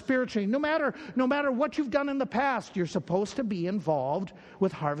are spiritually, no matter what you've done in the past, you're supposed to be involved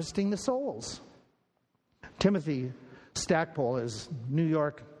with harvesting the souls. Timothy Stackpole is a New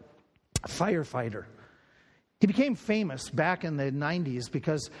York firefighter. He became famous back in the 90s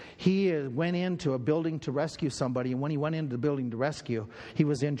because he went into a building to rescue somebody, and when he went into the building to rescue, he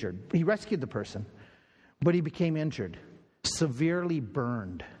was injured. He rescued the person, but he became injured, severely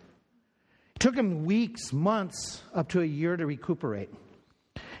burned. It took him weeks, months, up to a year to recuperate.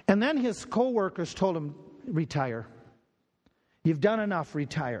 And then his co-workers told him, retire. You've done enough,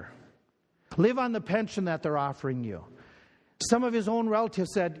 retire. Live on the pension that they're offering you. Some of his own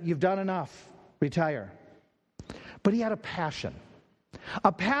relatives said, you've done enough, retire. But he had a passion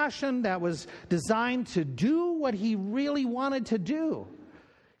that was designed to do what he really wanted to do,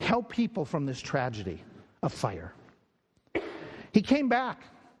 help people from this tragedy of fire. He came back.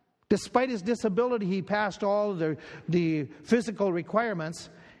 Despite his disability, he passed all the physical requirements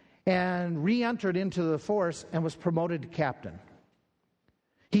and re-entered into the force and was promoted to captain.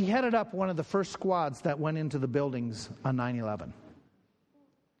 He headed up one of the first squads that went into the buildings on 9/11.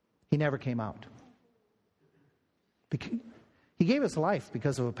 He never came out. He gave his life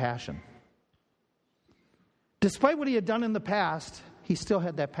because of a passion. Despite what he had done in the past, he still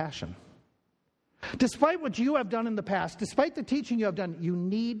had that passion. Despite what you have done in the past, despite the teaching you have done, you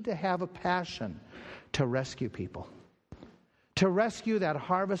need to have a passion to rescue people. To rescue that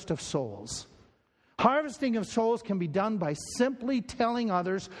harvest of souls. Harvesting of souls can be done by simply telling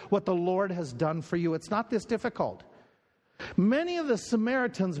others what the Lord has done for you. It's not this difficult. Many of the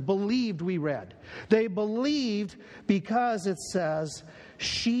Samaritans believed, we read. They believed because it says,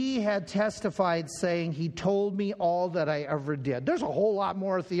 she had testified saying, he told me all that I ever did. There's a whole lot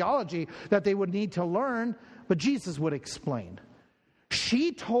more theology that they would need to learn, but Jesus would explain.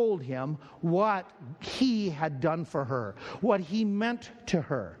 She told him what he had done for her, what he meant to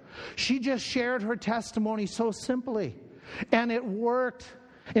her. She just shared her testimony so simply, and it worked.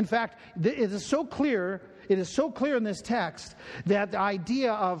 In fact, it is so clear in this text that the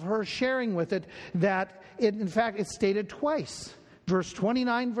idea of her sharing with it, that it's stated twice. Verse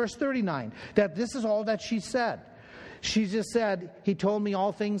 29, verse 39, that this is all that she said. She just said, he told me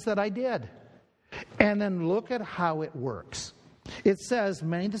all things that I did. And then look at how it works. It says,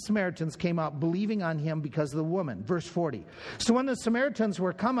 many of the Samaritans came out believing on him because of the woman. Verse 40. So when the Samaritans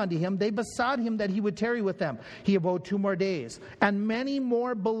were come unto him, they besought him that he would tarry with them. He abode 2 more days. And many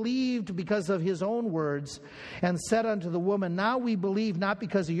more believed because of his own words, and said unto the woman, now we believe not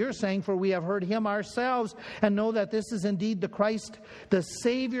because of your saying, for we have heard him ourselves, and know that this is indeed the Christ, the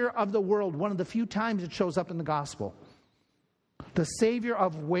Savior of the world. One of the few times it shows up in the gospel. The Savior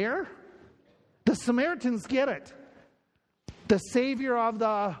of where? The Samaritans get it. The Savior of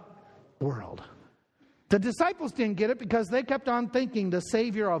the world. The disciples didn't get it because they kept on thinking the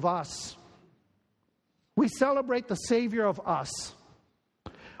Savior of us. We celebrate the Savior of us.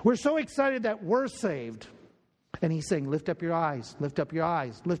 We're so excited that we're saved. And he's saying, lift up your eyes, lift up your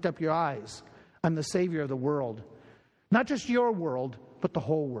eyes, lift up your eyes. I'm the Savior of the world. Not just your world, but the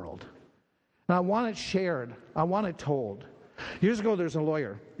whole world. And I want it shared. I want it told. Years ago, there's a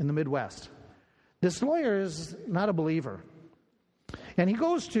lawyer in the Midwest. This lawyer is not a believer. And he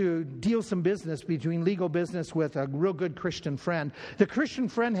goes to deal some business, between legal business, with a real good Christian friend. The Christian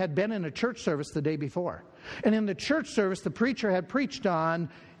friend had been in a church service the day before. And in the church service, the preacher had preached on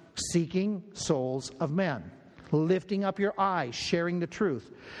seeking souls of men, lifting up your eyes, sharing the truth.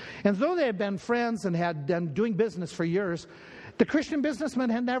 And though they had been friends and had been doing business for years, the Christian businessman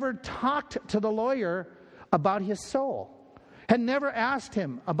had never talked to the lawyer about his soul, had never asked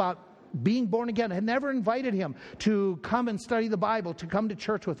him about being born again, had never invited him to come and study the Bible, to come to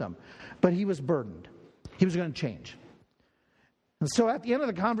church with him. But he was burdened. He was going to change. And so at the end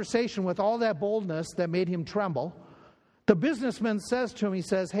of the conversation, with all that boldness that made him tremble, the businessman says to him, he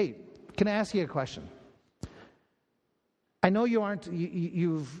says, hey, can I ask you a question? I know you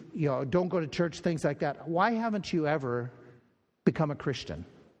don't go to church, things like that. Why haven't you ever become a Christian?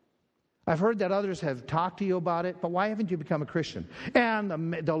 I've heard that others have talked to you about it, but why haven't you become a Christian? And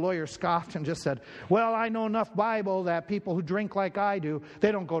the lawyer scoffed and just said, well, I know enough Bible that people who drink like I do,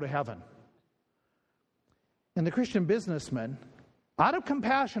 they don't go to heaven. And the Christian businessman, out of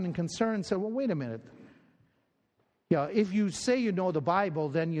compassion and concern, said, well, wait a minute. if you say you know the Bible,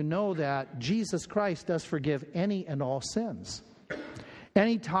 then you know that Jesus Christ does forgive any and all sins. And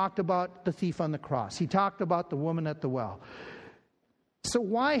he talked about the thief on the cross. He talked about the woman at the well. So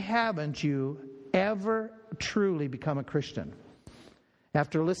why haven't you ever truly become a Christian?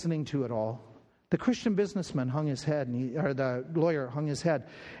 After listening to it all, the Christian businessman hung his head, or the lawyer hung his head,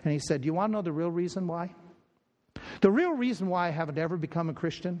 and he said, "Do you want to know the real reason why? The real reason why I haven't ever become a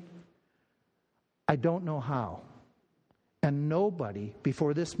Christian? I don't know how. And nobody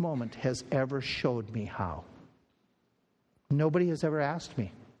before this moment has ever showed me how. Nobody has ever asked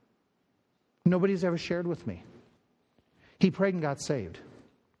me. Nobody has ever shared with me." He prayed and got saved.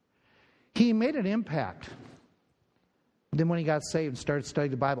 He made an impact. Then when he got saved and started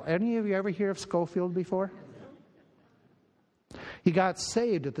studying the Bible. Any of you ever hear of Scofield before? He got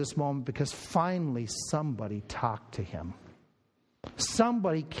saved at this moment because finally somebody talked to him.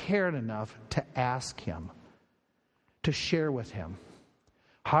 Somebody cared enough to ask him, to share with him.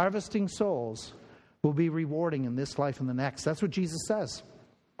 Harvesting souls will be rewarding in this life and the next. That's what Jesus says.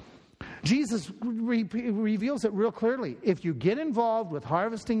 Jesus reveals it real clearly. If you get involved with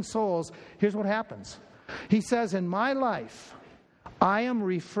harvesting souls, here's what happens. He says, in my life, I am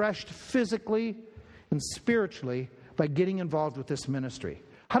refreshed physically and spiritually by getting involved with this ministry.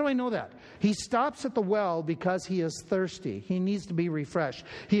 How do I know that? He stops at the well because he is thirsty. He needs to be refreshed.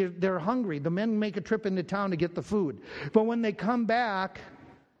 They're hungry. The men make a trip into town to get the food. But when they come back,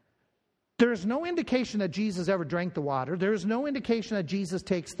 there's no indication that Jesus ever drank the water. There's no indication that Jesus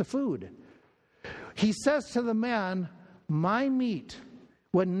takes the food. He says to the men, my meat,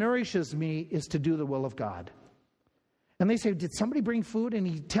 what nourishes me, is to do the will of God. And they say, did somebody bring food? And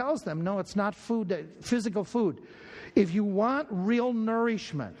he tells them, no, it's not food, physical food. If you want real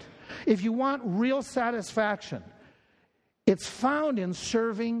nourishment, if you want real satisfaction, it's found in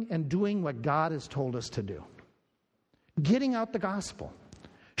serving and doing what God has told us to do. Getting out the gospel.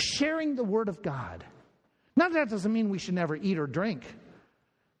 Sharing the word of God. Now that doesn't mean we should never eat or drink.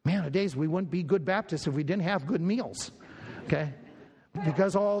 Man, nowadays we wouldn't be good Baptists if we didn't have good meals. Okay?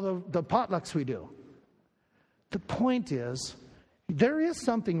 Because all the potlucks we do. The point is, there is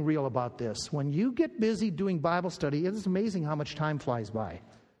something real about this. When you get busy doing Bible study, it is amazing how much time flies by.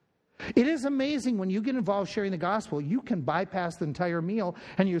 It is amazing when you get involved sharing the gospel, you can bypass the entire meal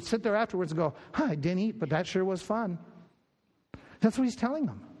and you sit there afterwards and go, I didn't eat, but that sure was fun. That's what he's telling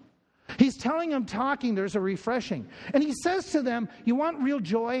them. He's telling them, there's a refreshing. And he says to them, you want real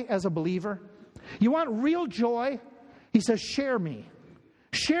joy as a believer? You want real joy? He says, share me.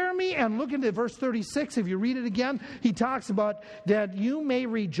 Share me, and look into verse 36. If you read it again, he talks about that you may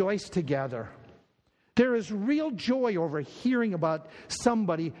rejoice together. There is real joy over hearing about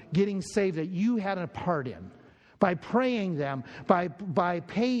somebody getting saved that you had a part in. By praying them, by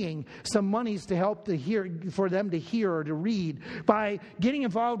paying some monies to help to hear, for them to hear or to read, by getting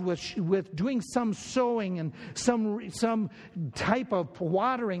involved with doing some sowing and some type of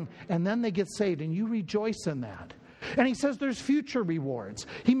watering, and then they get saved, and you rejoice in that. And he says there's future rewards.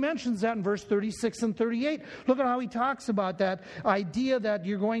 He mentions that in verse 36 and 38. Look at how he talks about that idea that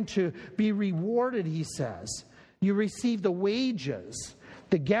you're going to be rewarded, he says. You receive the wages,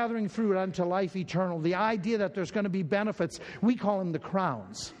 the gathering fruit unto life eternal, the idea that there's going to be benefits. We call them the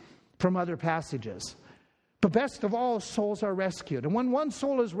crowns from other passages. But best of all, souls are rescued. And when one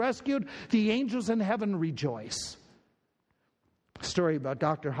soul is rescued, the angels in heaven rejoice. A story about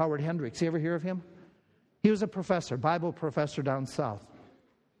Dr. Howard Hendricks. You ever hear of him? He was a professor, Bible professor down south.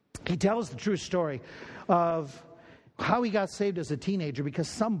 He tells the true story of how he got saved as a teenager because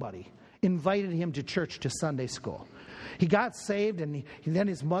somebody invited him to church to Sunday school. He got saved, and then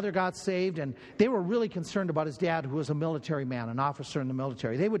his mother got saved, and they were really concerned about his dad, who was a military man, an officer in the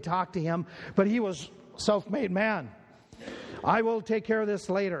military. They would talk to him, but he was a self-made man. I will take care of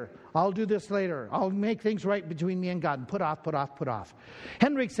this later. I'll do this later. I'll make things right between me and God. And put off.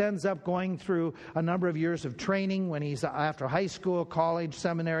 Hendricks ends up going through a number of years of training when he's after high school, college,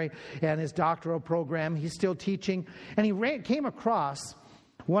 seminary, and his doctoral program. He's still teaching. And he came across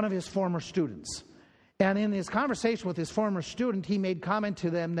one of his former students. And in his conversation with his former student, he made comment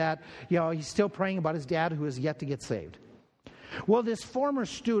to them that, he's still praying about his dad who is yet to get saved. Well, this former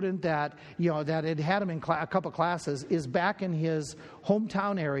student that had him in a couple classes is back in his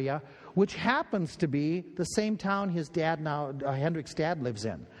hometown area, which happens to be the same town his dad Hendricks' dad lives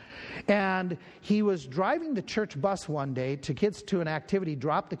in. And he was driving the church bus one day to an activity,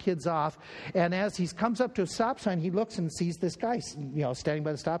 dropped the kids off, and as he comes up to a stop sign, he looks and sees this guy, standing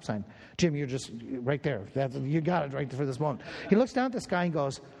by the stop sign. Jim, you're just right there. You got it right for this moment. He looks down at this guy and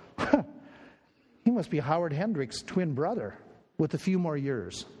goes, he must be Howard Hendricks' twin brother with a few more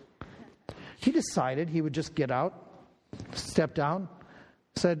years. He decided he would just get out Stepped down,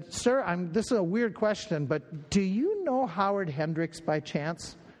 said, "Sir, this is a weird question, but do you know Howard Hendricks by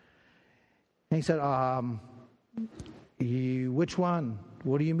chance?" And he said, "Which one?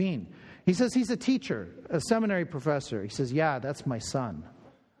 What do you mean?" He says, "He's a teacher, a seminary professor." He says, "Yeah, that's my son."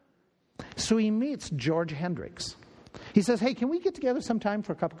 So he meets George Hendricks. He says, "Hey, can we get together sometime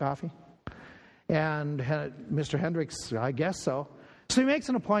for a cup of coffee?" And Mr. Hendricks, "I guess so." So he makes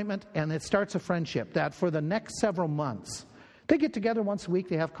an appointment, and it starts a friendship that for the next several months, they get together once a week,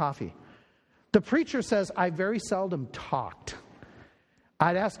 they have coffee. The preacher says, "I very seldom talked.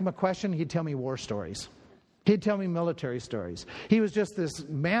 I'd ask him a question, he'd tell me war stories. He'd tell me military stories. He was just this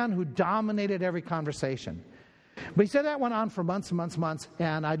man who dominated every conversation." But he said that went on for months and months and months,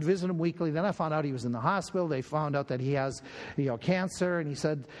 and I'd visit him weekly. Then I found out he was in the hospital. They found out that he has cancer, and he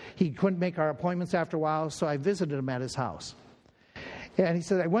said he couldn't make our appointments after a while, so I visited him at his house. And he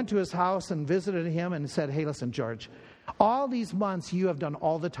said, I went to his house and visited him and said, "Hey, listen, George, all these months you have done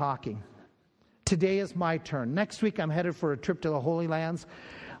all the talking. Today is my turn. Next week I'm headed for a trip to the Holy Lands.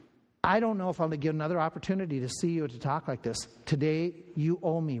 I don't know if I'll get another opportunity to see you to talk like this. Today you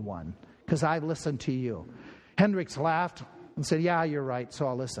owe me one because I listened to you." Hendricks laughed and said, "Yeah, you're right, so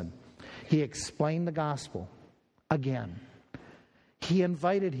I'll listen." He explained the gospel again. He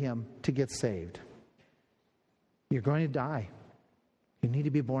invited him to get saved. You're going to die. You need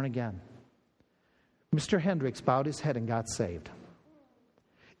to be born again. Mr. Hendricks bowed his head and got saved.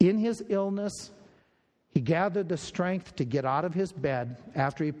 In his illness, he gathered the strength to get out of his bed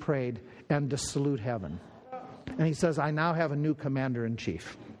after he prayed and to salute heaven. And he says, "I now have a new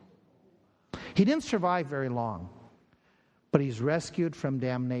commander-in-chief." He didn't survive very long, but he's rescued from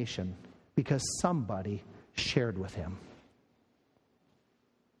damnation because somebody shared with him.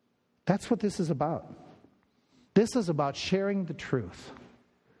 That's what this is about. This is about sharing the truth.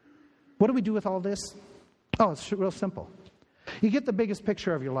 What do we do with all this? Oh, it's real simple. You get the biggest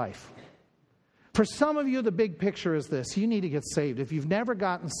picture of your life. For some of you, the big picture is this. You need to get saved. If you've never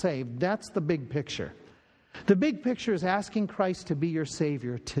gotten saved, that's the big picture. The big picture is asking Christ to be your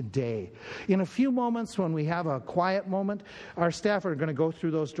Savior today. In a few moments, when we have a quiet moment, our staff are going to go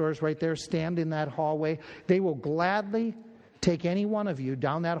through those doors right there, stand in that hallway. They will gladly take any one of you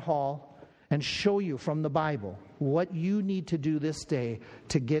down that hall and show you from the Bible what you need to do this day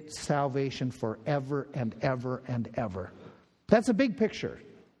to get salvation forever and ever and ever. That's a big picture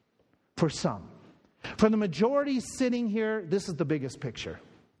for some. For the majority sitting here, this is the biggest picture.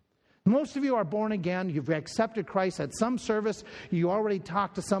 Most of you are born again. You've accepted Christ at some service. You already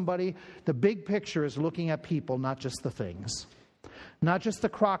talked to somebody. The big picture is looking at people, not just the things. Not just the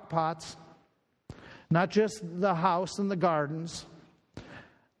crock pots. Not just the house and the gardens.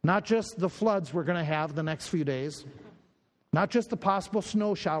 Not just the floods we're going to have the next few days. Not just the possible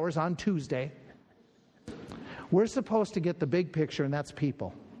snow showers on Tuesday. We're supposed to get the big picture, and that's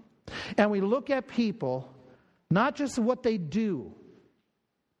people. And we look at people, not just what they do.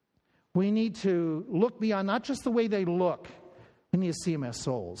 We need to look beyond not just the way they look. We need to see them as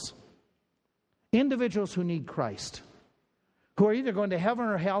souls. Individuals who need Christ. Who are either going to heaven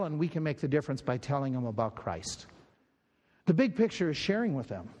or hell, and we can make the difference by telling them about Christ. The big picture is sharing with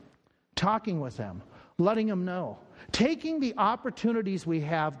them. Talking with them. Letting them know. Taking the opportunities we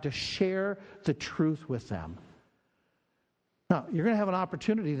have to share the truth with them. Now, you're going to have an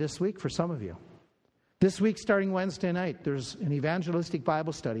opportunity this week for some of you. This week, starting Wednesday night, there's an evangelistic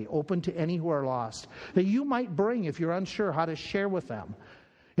Bible study open to any who are lost that you might bring if you're unsure how to share with them.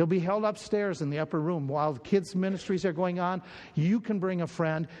 It'll be held upstairs in the upper room. While the kids' ministries are going on, you can bring a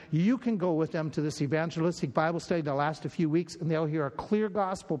friend. You can go with them to this evangelistic Bible study that'll last a few weeks, and they'll hear a clear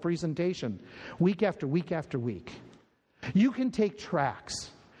gospel presentation week after week after week. You can take tracts.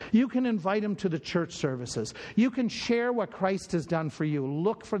 You can invite them to the church services. You can share what Christ has done for you.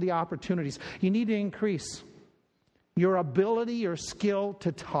 Look for the opportunities. You need to increase your ability, your skill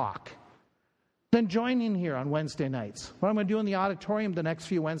to talk. Then join in here on Wednesday nights. What I'm going to do in the auditorium the next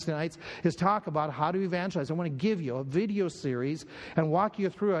few Wednesday nights is talk about how to evangelize. I want to give you a video series and walk you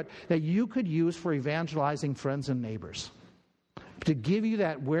through it that you could use for evangelizing friends and neighbors. To give you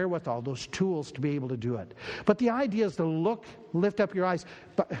that wherewithal, those tools to be able to do it. But the idea is to look, lift up your eyes.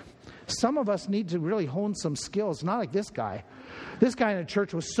 But some of us need to really hone some skills, not like this guy. This guy in the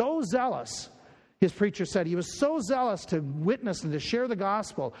church was so zealous, his preacher said, he was so zealous to witness and to share the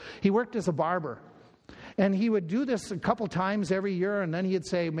gospel. He worked as a barber. And he would do this a couple times every year, and then he'd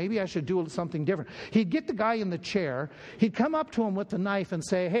say, maybe I should do something different. He'd get the guy in the chair. He'd come up to him with the knife and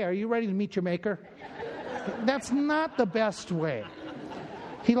say, "Hey, are you ready to meet your maker?" That's not the best way.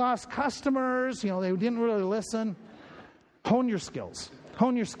 He lost customers. They didn't really listen. Hone your skills.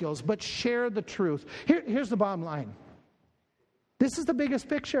 Hone your skills, but share the truth. Here's the bottom line. This is the biggest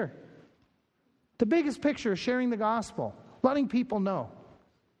picture. The biggest picture is sharing the gospel, letting people know.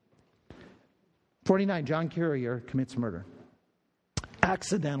 49, John Currier commits murder.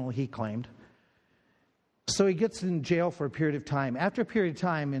 Accidental, he claimed. So he gets in jail for a period of time. After a period of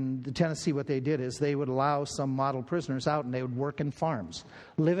time in Tennessee, what they did is they would allow some model prisoners out and they would work in farms.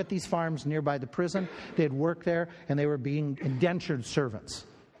 Live at these farms nearby the prison. They'd work there and they were being indentured servants.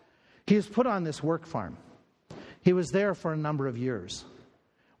 He was put on this work farm. He was there for a number of years.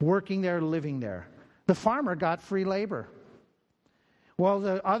 Working there, living there. The farmer got free labor. Well,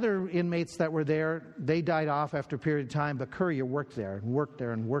 the other inmates that were there, they died off after a period of time, but Currier worked there and worked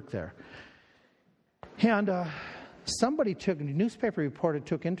there and worked there. And a newspaper reporter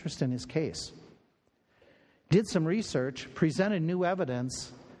took interest in his case, did some research, presented new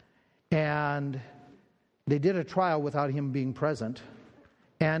evidence, and they did a trial without him being present,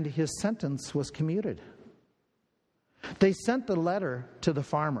 and his sentence was commuted. They sent the letter to the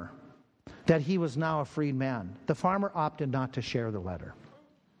farmer that he was now a freed man. The farmer opted not to share the letter.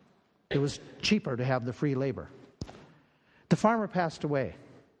 It was cheaper to have the free labor. The farmer passed away.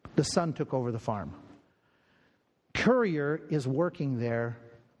 The son took over the farm. Currier is working there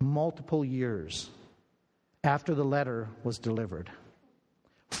multiple years after the letter was delivered.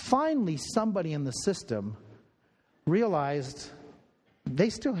 Finally, somebody in the system realized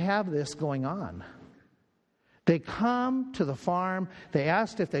they still have this going on. They come to the farm, they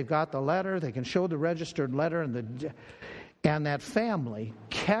asked if they've got the letter, they can show the registered letter, and that family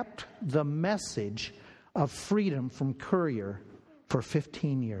kept the message of freedom from Currier for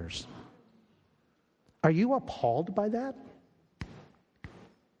 15 years. Are you appalled by that?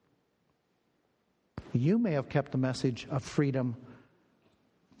 You may have kept the message of freedom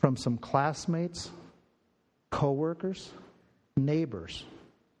from some classmates, co-workers, neighbors.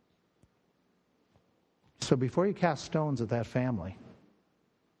 So before you cast stones at that family,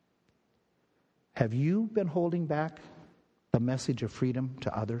 have you been holding back the message of freedom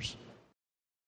to others?